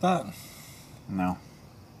talked about that? No.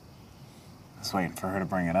 I was waiting for her to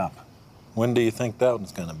bring it up. When do you think that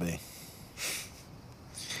one's gonna be?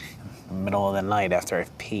 in the middle of the night after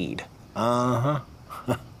I've peed. Uh-huh.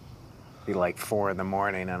 Be like 4 in the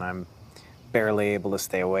morning and I'm barely able to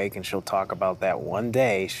stay awake, and she'll talk about that one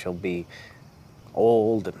day she'll be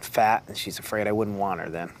old and fat and she's afraid I wouldn't want her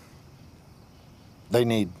then. They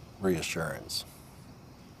need reassurance.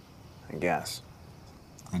 I guess.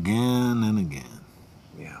 Again and again.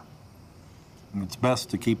 Yeah. It's best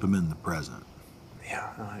to keep them in the present. Yeah,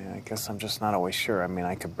 I guess I'm just not always sure. I mean,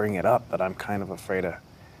 I could bring it up, but I'm kind of afraid of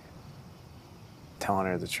telling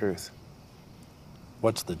her the truth.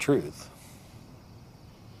 What's the truth?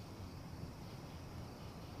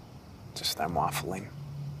 Just I'm waffling.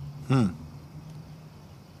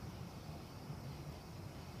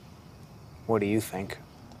 What do you think?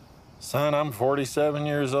 Son, I'm 47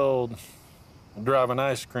 years old. I drive an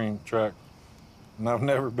ice cream truck, and I've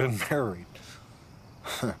never been married.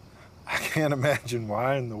 I can't imagine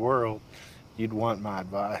why in the world you'd want my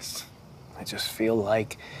advice. I just feel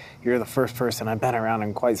like you're the first person I've been around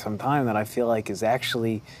in quite some time that I feel like is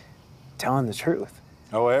actually telling the truth.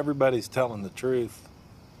 Oh, everybody's telling the truth,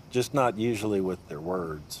 just not usually with their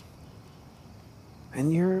words.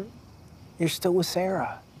 And you're still with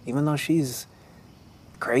Sara, even though she's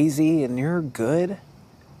crazy and you're good.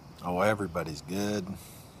 Oh, everybody's good.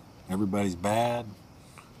 Everybody's bad.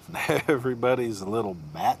 Everybody's a little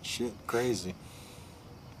batshit crazy.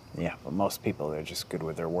 Yeah, but most people, they're just good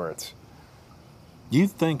with their words. You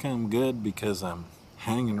think I'm good because I'm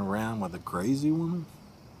hanging around with a crazy woman?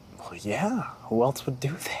 Well, yeah. Who else would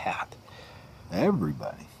do that?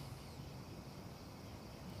 Everybody.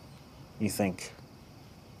 You think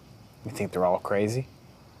they're all crazy?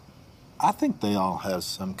 I think they all have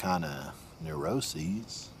some kind of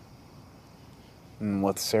neuroses.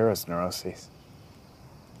 What's Sarah's neuroses?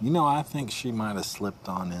 You know, I think she might have slipped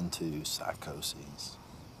on into psychoses.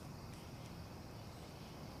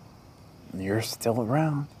 You're still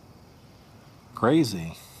around.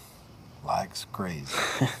 Crazy likes crazy.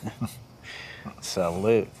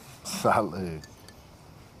 Salute. Salute.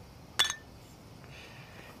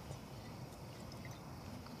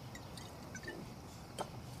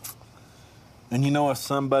 And you know, if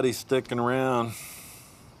somebody's sticking around,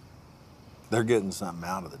 they're getting something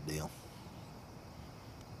out of the deal.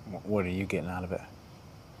 What are you getting out of it?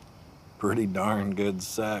 Pretty darn good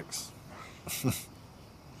sex.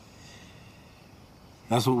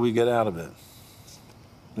 That's what we get out of it,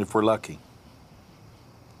 if we're lucky.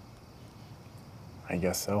 I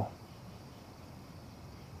guess so.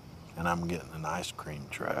 And I'm getting an ice cream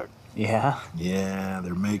truck. Yeah? Yeah,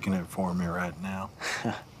 they're making it for me right now.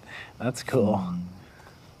 That's cool.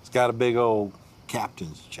 It's got a big old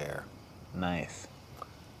captain's chair. Nice.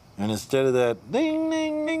 And instead of that ding,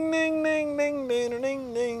 ding, ding, ding, ding, ding, ding,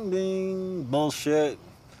 ding, ding, ding bullshit,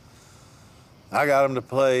 I got him to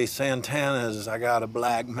play Santana's I Got a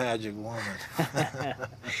Black Magic Woman.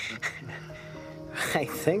 I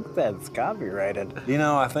think that's copyrighted. You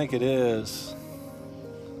know, I think it is.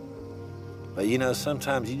 But you know,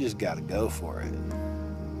 sometimes you just gotta go for it.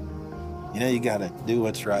 You know, you gotta do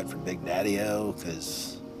what's right for Big Daddy-O,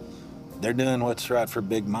 because they're doing what's right for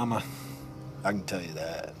Big Mama. I can tell you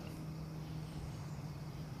that.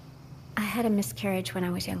 I had a miscarriage when I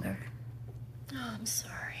was younger. Oh, I'm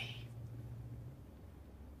sorry.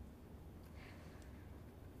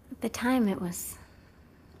 At the time, it was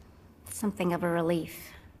something of a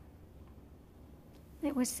relief.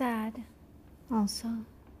 It was sad, also.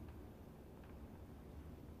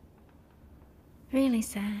 Really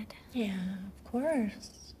sad. Yeah, of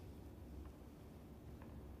course.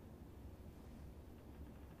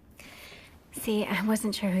 See, I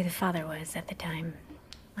wasn't sure who the father was at the time.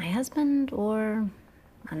 My husband or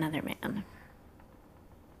another man.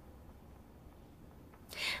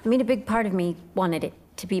 I mean, a big part of me wanted it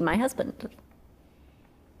to be my husband.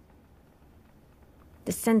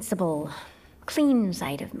 The sensible, clean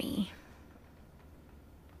side of me.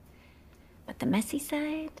 But the messy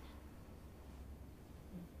side,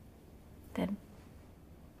 the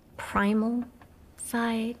primal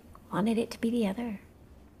side, wanted it to be the other.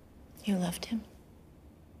 You loved him?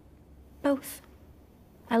 Both.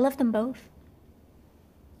 I love them both.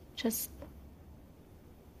 Just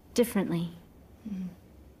differently. Mm.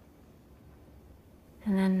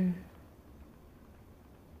 And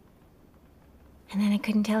then I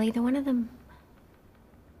couldn't tell either one of them.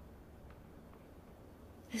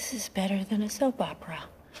 This is better than a soap opera.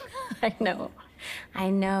 I know.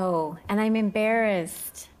 And I'm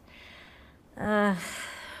embarrassed. I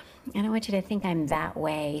don't want you to think I'm that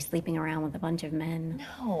way, sleeping around with a bunch of men.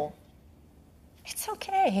 No. It's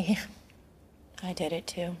okay. I did it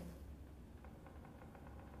too.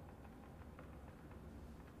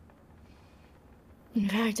 In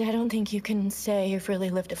fact, I don't think you can say you've really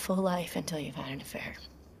lived a full life until you've had an affair.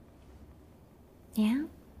 Yeah,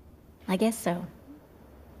 I guess so.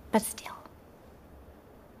 But still.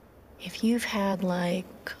 If you've had,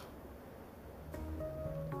 like,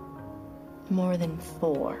 more than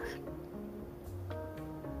 4,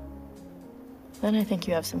 then I think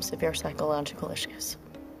you have some severe psychological issues.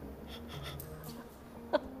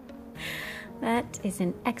 That is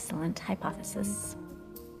an excellent hypothesis.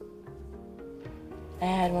 I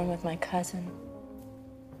had one with my cousin.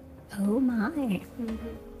 Oh my.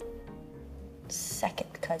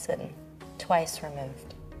 Second cousin, twice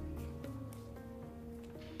removed.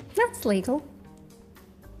 That's legal.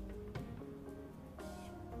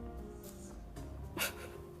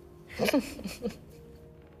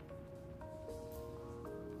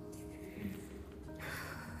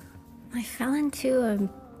 I fell into a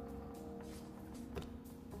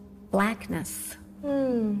blackness.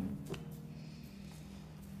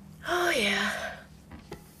 Oh, yeah.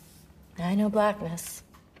 I know blackness.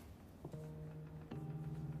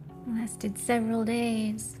 Lasted several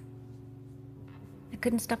days. I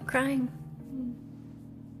couldn't stop crying.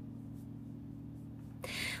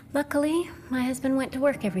 Luckily, my husband went to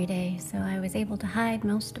work every day, so I was able to hide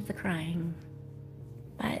most of the crying.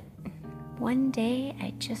 But one day,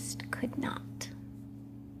 I just could not.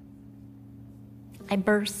 I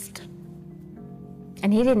burst.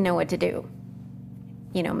 And he didn't know what to do.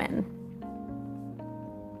 You know, men.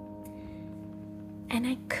 And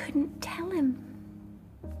I couldn't tell him.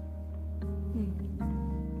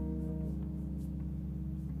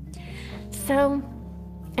 So,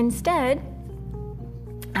 instead,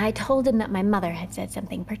 I told him that my mother had said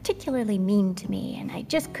something particularly mean to me, and I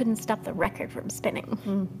just couldn't stop the record from spinning.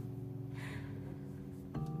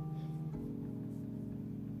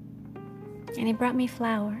 And he brought me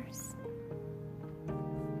flowers.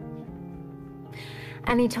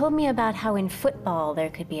 And he told me about how in football there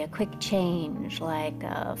could be a quick change, like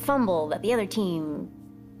a fumble that the other team,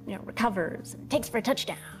 recovers and takes for a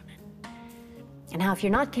touchdown. And how if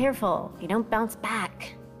you're not careful, you don't bounce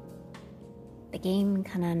back, the game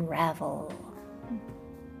can unravel.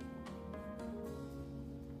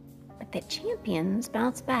 But that champions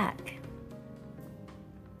bounce back.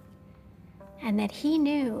 And that he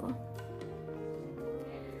knew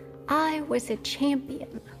I was a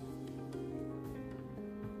champion.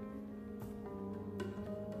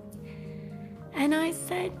 And I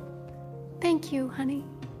said, "Thank you, honey."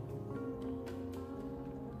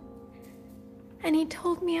 And he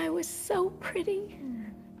told me I was so pretty.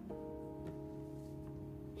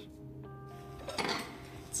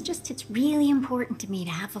 It's really important to me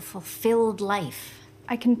to have a fulfilled life.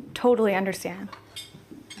 I can totally understand.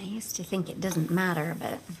 I used to think it doesn't matter,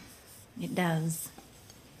 but it does.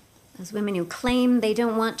 Those women who claim they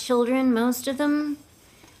don't want children, most of them,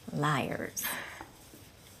 liars.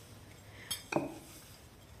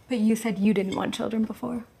 But you said you didn't want children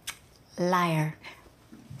before. Liar.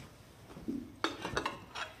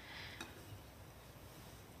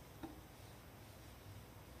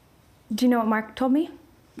 Do you know what Mark told me?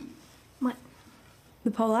 What?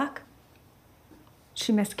 The Polak?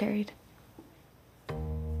 She miscarried.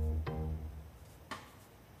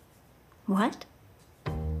 What?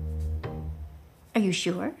 Are you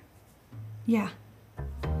sure? Yeah.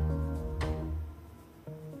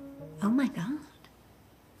 Oh my God.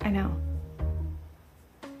 I know.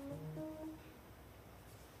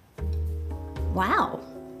 Wow.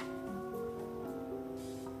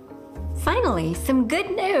 Finally, some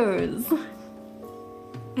good news.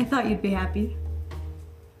 I thought you'd be happy.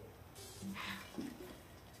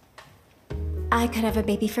 I could have a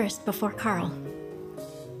baby first before Carl.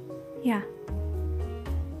 Yeah.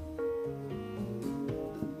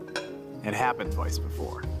 It happened twice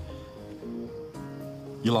before.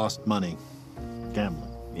 You lost money gambling.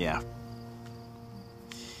 Yeah.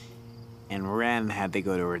 And Ren had to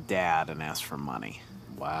go to her dad and ask for money.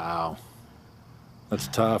 Wow. That's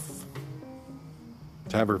tough.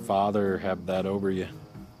 To have her father have that over you.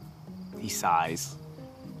 He sighs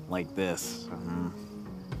like this.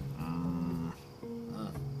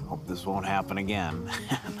 Hope this won't happen again.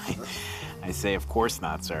 I say, of course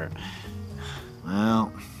not, sir.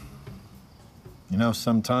 Well,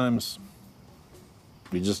 sometimes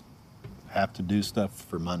we just have to do stuff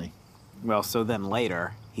for money. Well, so then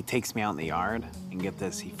later, he takes me out in the yard, and get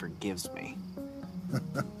this, he forgives me.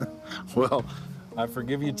 Well, I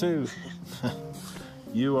forgive you too.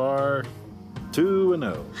 You are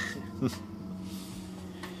 2-0.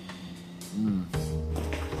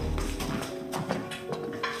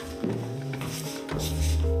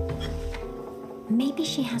 Maybe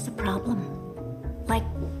she has a problem. Like,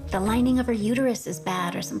 the lining of her uterus is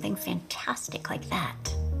bad or something fantastic like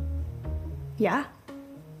that. Yeah?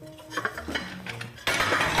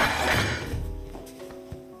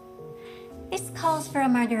 This calls for a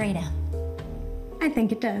margarita. I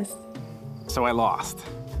think it does. So I lost.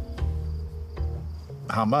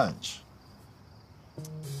 How much?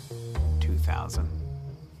 2,000.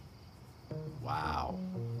 Wow.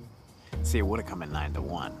 See, it would have come in 9 to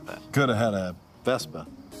 1, but Could have had a Vespa.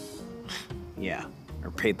 yeah,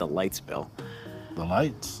 or paid the lights bill. The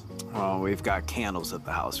lights? Well, we've got candles at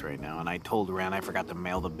the house right now, and I told Ren I forgot to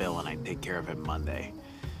mail the bill and I'd take care of it Monday.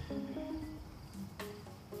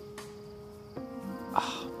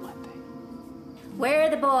 Oh, Monday. Where are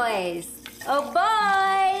the boys? Oh,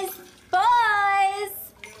 boys! Boys!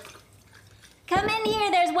 Come in here,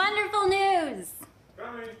 there's wonderful news.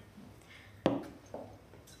 Coming.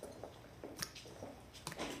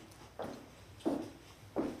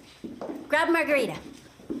 Grab a margarita.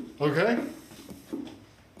 Okay.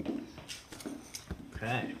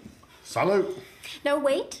 Okay. Salute. No,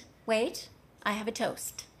 wait. I have a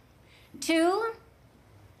toast. To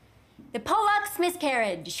the Pollock's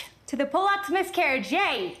miscarriage. To the Pollock's miscarriage,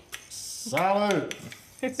 yay! Salute.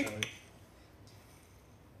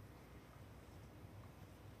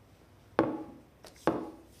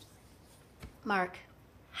 Mark,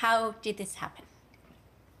 how did this happen?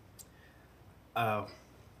 I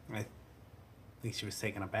think she was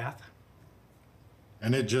taking a bath.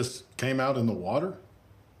 And it just came out in the water?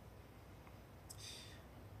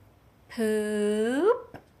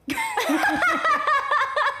 Poop.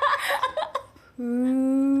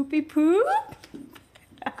 Poopy poop.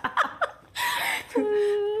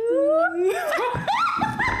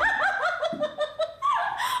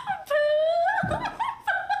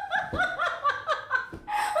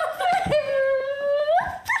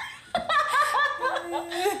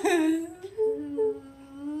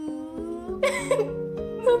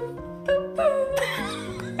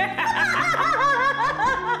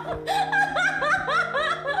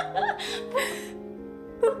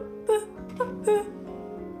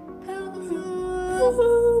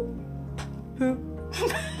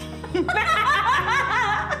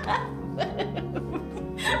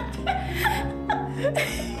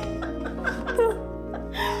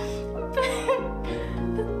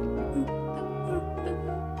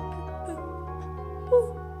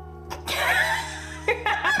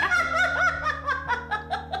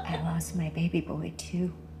 I lost my baby boy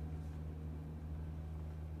too.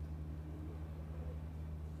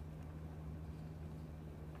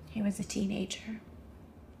 He was a teenager.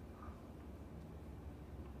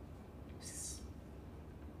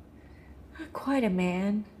 Not quite a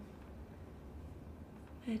man,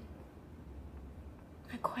 but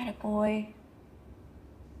not quite a boy.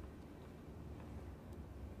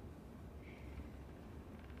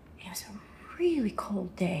 It was a really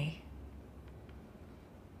cold day.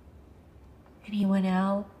 And he went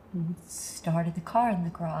out and started the car in the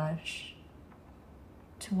garage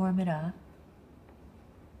to warm it up.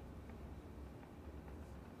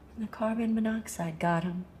 And the carbon monoxide got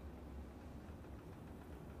him.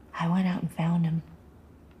 I went out and found him.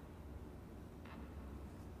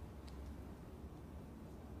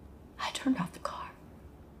 I turned off the car.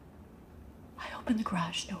 I opened the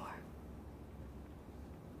garage door.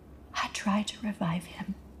 I tried to revive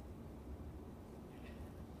him.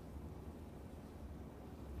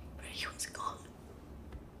 But he was gone.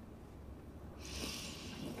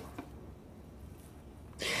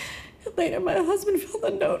 And later, my husband found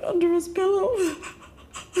the note under his pillow.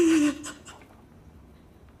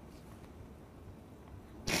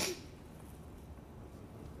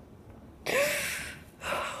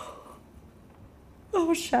 I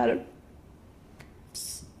was shattered.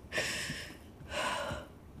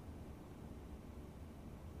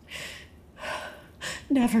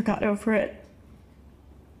 Never got over it.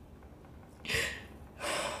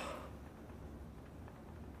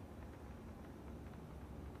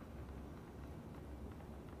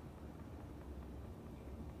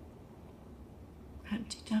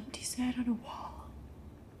 Humpty Dumpty sat on a wall.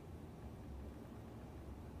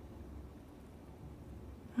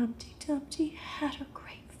 Humpty Dumpty had a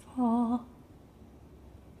great fall.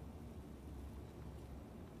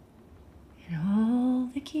 And all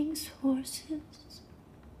the king's horses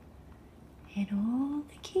and all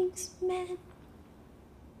the king's men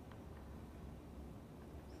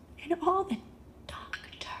and all the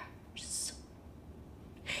doctors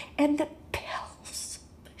and the pills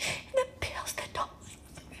that don't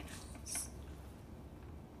like the pills.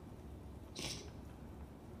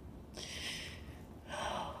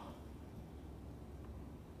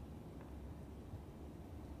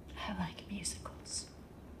 I like musicals.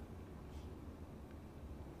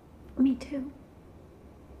 Me too.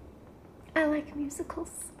 I like musicals.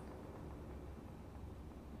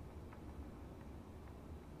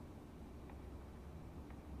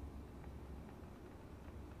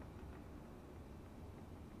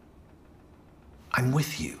 I'm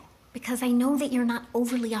with you. Because I know that you're not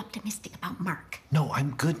overly optimistic about Mark. No,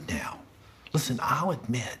 I'm good now. Listen, I'll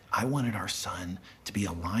admit, I wanted our son to be a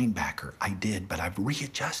linebacker. I did, but I've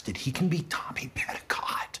readjusted. He can be Tommy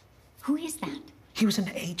Petticoat. Who is that? He was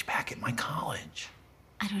an H-back at my college.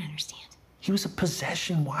 I don't understand. He was a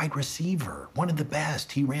possession wide receiver, one of the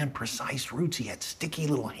best. He ran precise routes. He had sticky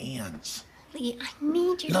little hands. Lee, I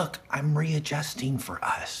need you. Look, I'm readjusting for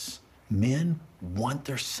us. Men want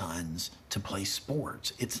their sons to play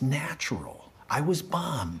sports. It's natural. I was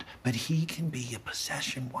bummed, but he can be a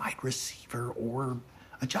possession wide receiver or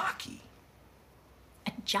a jockey.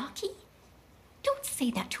 A jockey? Don't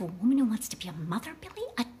say that to a woman who wants to be a mother, Billy.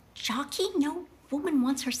 A jockey? No woman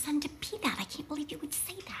wants her son to be that. I can't believe you would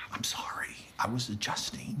say that. I'm sorry. I was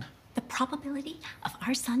adjusting. The probability of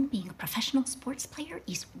our son being a professional sports player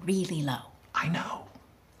is really low. I know.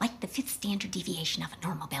 Like the 5th standard deviation of a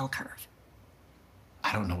normal bell curve.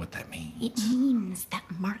 I don't know what that means. It means that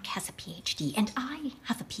Mark has a PhD and I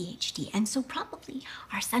have a PhD, and so probably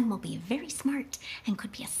our son will be very smart and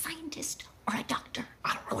could be a scientist or a doctor.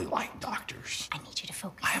 I don't really like doctors. I need you to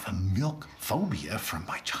focus. I have a milk phobia from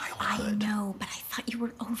my childhood. I know, but I thought you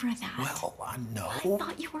were over that. Well, I know. I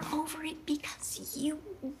thought you were over it because you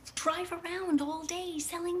drive around all day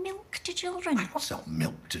selling milk to children. I don't sell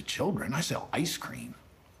milk to children. I sell ice cream.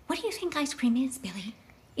 What do you think ice cream is, Billy?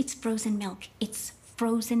 It's frozen milk. It's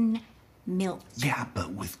frozen milk. Yeah,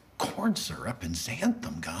 but with corn syrup and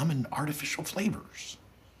xanthan gum and artificial flavors.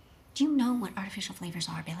 Do you know what artificial flavors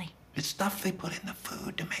are, Billy? It's stuff they put in the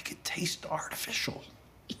food to make it taste artificial.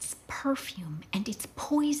 It's perfume and it's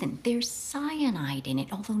poison. There's cyanide in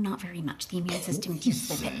it, although not very much. The immune system deals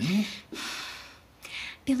with it.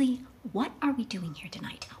 Billy, what are we doing here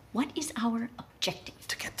tonight? What is our objective?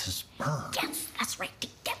 To get the sperm. Yes, that's right, to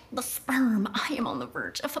get the sperm. I am on the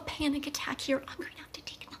verge of a panic attack here. I'm going to have to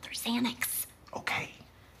take another Xanax. Okay.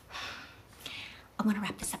 I want to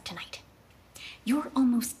wrap this up tonight. You're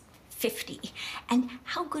almost 50. And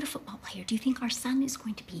how good a football player do you think our son is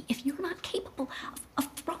going to be if you're not capable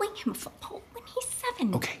of throwing him a football when he's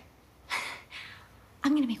 7? Okay.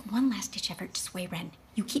 I'm going to make one last ditch effort to sway Ren.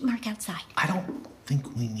 You keep Mark outside. I don't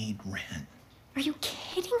think we need Ren. Are you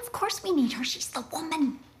kidding? Of course we need her. She's the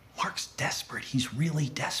woman. Mark's desperate. He's really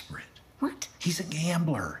desperate. What? He's a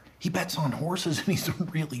gambler. He bets on horses and he's a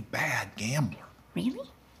really bad gambler. Really?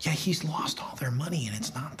 Yeah, he's lost all their money and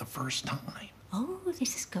it's not the first time. Oh,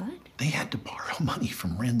 this is good. They had to borrow money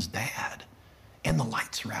from Ren's dad. And the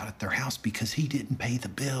lights are out at their house because he didn't pay the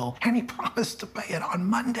bill and he promised to pay it on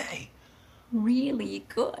Monday. Really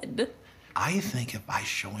good. I think if I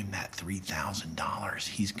show him that $3,000,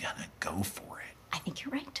 he's gonna go for it. I think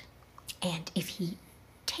you're right. And if he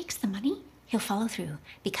takes the money, he'll follow through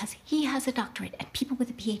because he has a doctorate and people with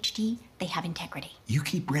a PhD, they have integrity. You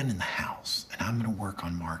keep Ren in the house and I'm gonna work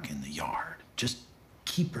on Mark in the yard. Just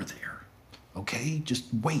keep her there, okay? Just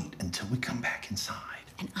wait until we come back inside.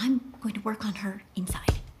 And I'm going to work on her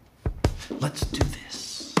inside. Let's do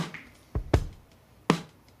this.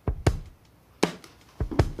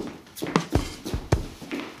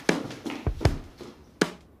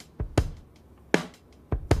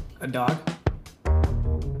 A dog?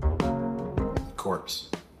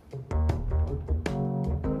 Corpse.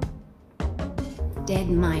 Dead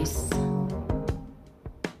mice.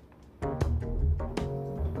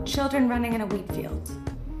 Children running in a wheat field.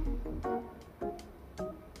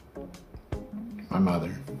 My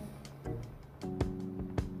mother.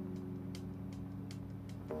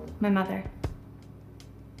 My mother.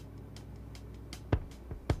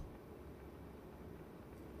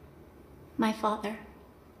 My father.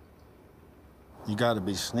 You gotta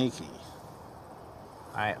be sneaky.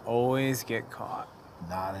 I always get caught.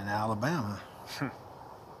 Not in Alabama.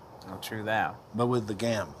 Not true that. But with the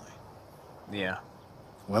gambling. Yeah.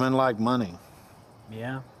 Women like money.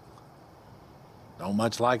 Yeah. Don't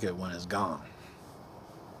much like it when it's gone.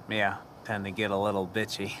 Yeah. Tend to get a little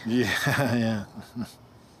bitchy. Yeah, yeah.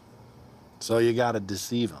 So you gotta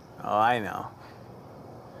deceive them. Oh, I know.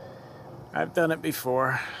 I've done it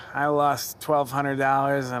before. I lost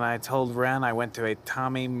 $1,200 and I told Ren I went to a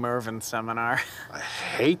Tommy Mervyn seminar. I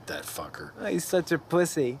hate that fucker. He's such a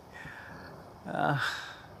pussy. Yeah,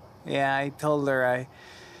 I told her I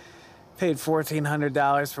paid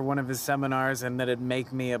 $1,400 for one of his seminars and that it'd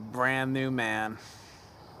make me a brand new man.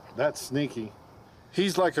 That's sneaky.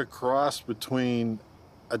 He's like a cross between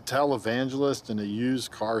a televangelist and a used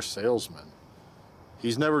car salesman.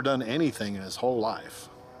 He's never done anything in his whole life.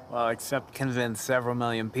 Well, except convince several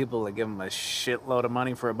million people to give him a shitload of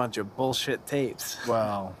money for a bunch of bullshit tapes.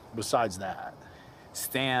 Well, besides that.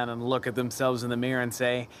 Stand and look at themselves in the mirror and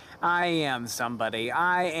say, I am somebody.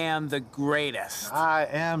 I am the greatest. I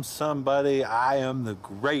am somebody. I am the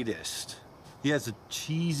greatest. He has a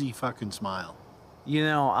cheesy fucking smile. You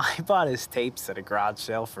know, I bought his tapes at a garage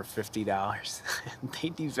sale for $50. They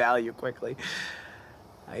devalue quickly.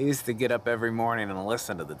 I used to get up every morning and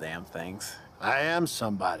listen to the damn things. I am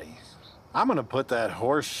somebody. I'm gonna put that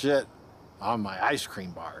horse shit on my ice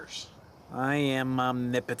cream bars. I am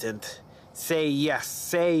omnipotent. Say yes,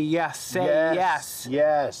 say yes, say yes.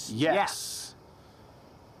 Yes, yes.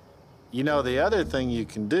 You know, the other thing you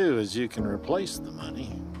can do is you can replace the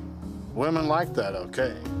money. Women like that,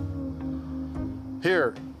 okay?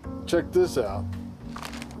 Here, check this out.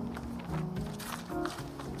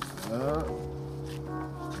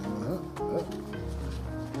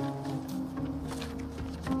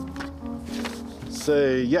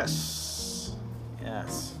 Say yes.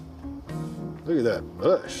 Yes. Look at that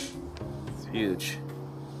bush. It's huge.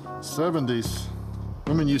 70s.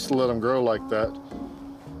 Women used to let them grow like that.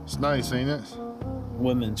 It's nice, ain't it?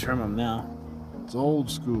 Women trim them now. It's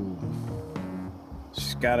old school.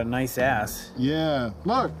 She's got a nice ass. Yeah,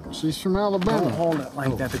 look, she's from Alabama. Don't hold it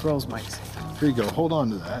like that, the girls might see. Here you go, hold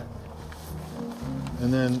on to that.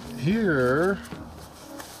 And then here,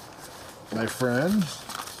 my friend,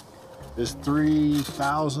 is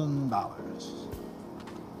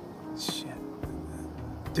 $3,000. Shit.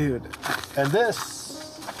 Dude. And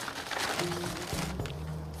this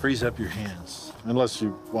frees up your hands, unless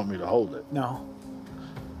you want me to hold it. No.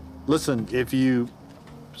 Listen, if you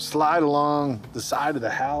slide along the side of the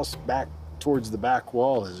house back towards the back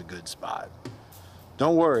wall is a good spot.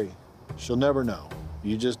 Don't worry, she'll never know.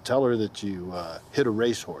 You just tell her that you hit a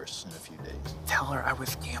racehorse in a few days. Tell her I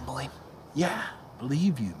was gambling. Yeah,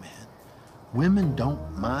 believe you, man. Women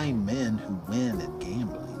don't mind men who win at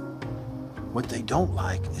gambling. What they don't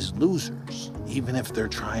like is losers, even if they're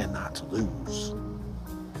trying not to lose.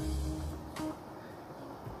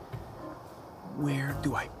 Where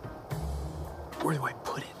do I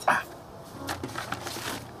put it?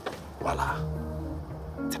 Voila.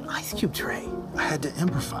 It's an ice cube tray. I had to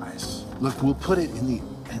improvise. Look, we'll put it in the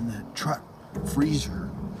truck freezer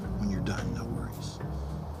when you're done, no worries.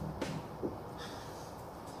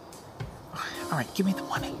 All right, give me the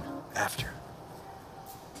money. After.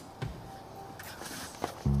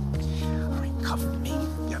 All right, cover me.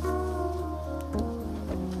 Yep.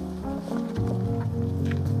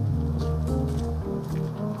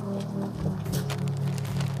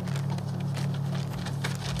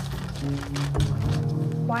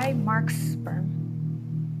 Why Mark's sperm?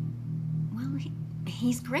 Well,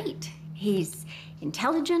 he's great. He's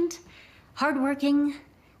intelligent, hardworking,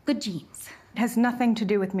 good genes. It has nothing to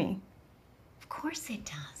do with me. Of course it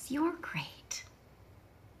does. You're great.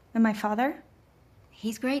 And my father?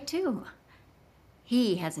 He's great too.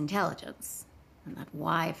 He has intelligence and that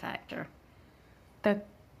Y factor. The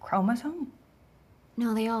chromosome?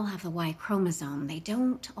 No, they all have the Y chromosome. They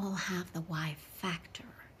don't all have the Y factor.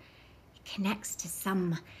 It connects to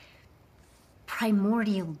some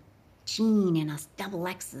primordial gene in us double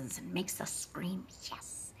X's and makes us scream,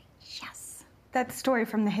 yes, yes. That story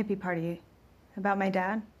from the hippie party about my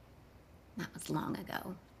dad? That was long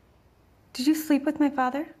ago. Did you sleep with my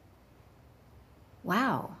father?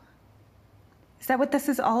 Wow. Is that what this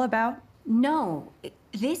is all about? No,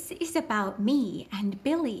 this is about me and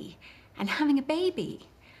Billy and having a baby.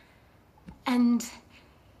 And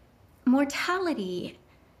mortality,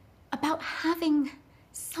 about having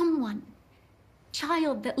someone,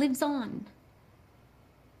 child that lives on.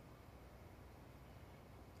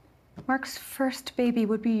 Mark's first baby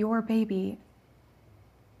would be your baby.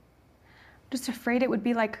 I'm just afraid it would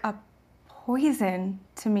be like a poison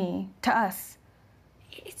to me, to us.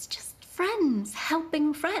 It's just friends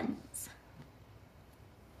helping friends.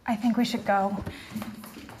 I think we should go.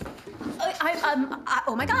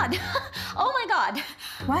 Oh my God. Oh my God.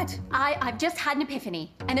 What? I've just had an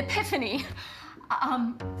epiphany. An epiphany.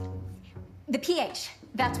 The pH,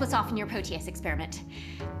 that's what's off in your protease experiment.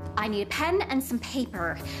 I need a pen and some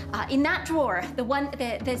paper. In that drawer,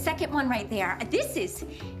 the second one right there. This is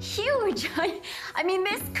huge. I mean,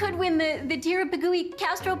 this could win the Dear Bagui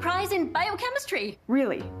Castro Prize in biochemistry.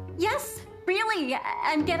 Really? Yes, really,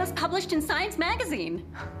 and get us published in Science Magazine.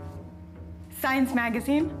 Science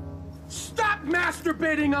Magazine? Stop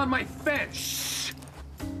masturbating on my fence!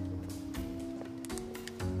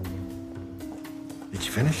 Did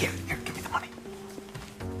you finish? Here, give me the money.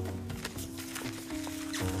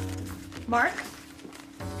 Mark?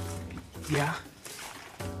 Yeah?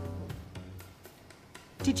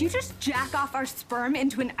 Did you just jack off our sperm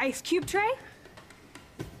into an ice cube tray?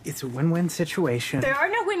 It's a win-win situation. There are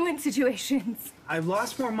no win-win situations. I've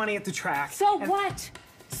lost more money at the track. So what?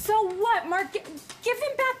 So what, Mark? Give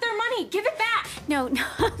them back their money. Give it back. No,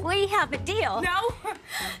 we have a deal. No,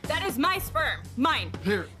 that is my sperm. Mine.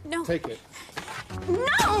 Here, No. take it.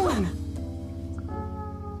 No!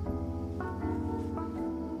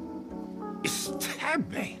 You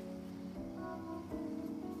stabbed me.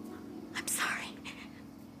 I'm sorry.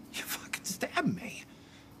 You fucking stabbed me.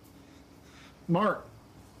 Mark,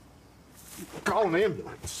 call an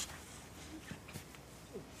ambulance.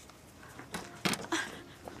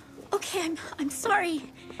 Okay, I'm sorry.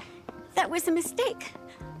 That was a mistake.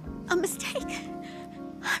 A mistake.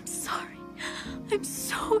 I'm sorry. I'm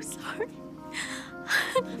so sorry.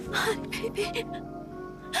 Hi, baby.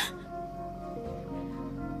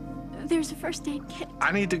 There's a first aid kit.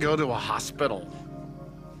 I need to go to a hospital.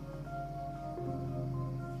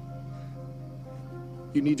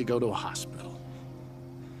 You need to go to a hospital.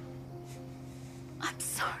 I'm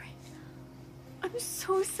sorry. I'm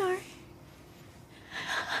so sorry.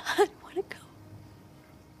 I don't want to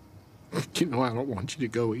go. You know I don't want you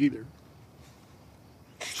to go either.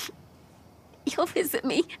 You'll visit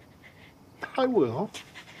me. I will.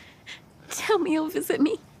 Tell me you'll visit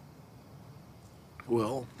me.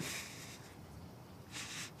 Well,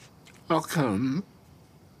 I'll come.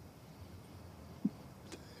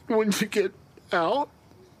 When you get out,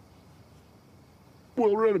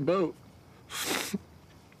 we'll rent a boat.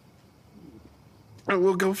 And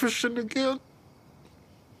we'll go fishing again.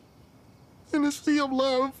 In a sea of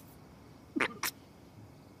love.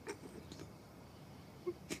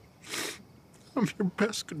 I'm your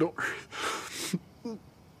pescador.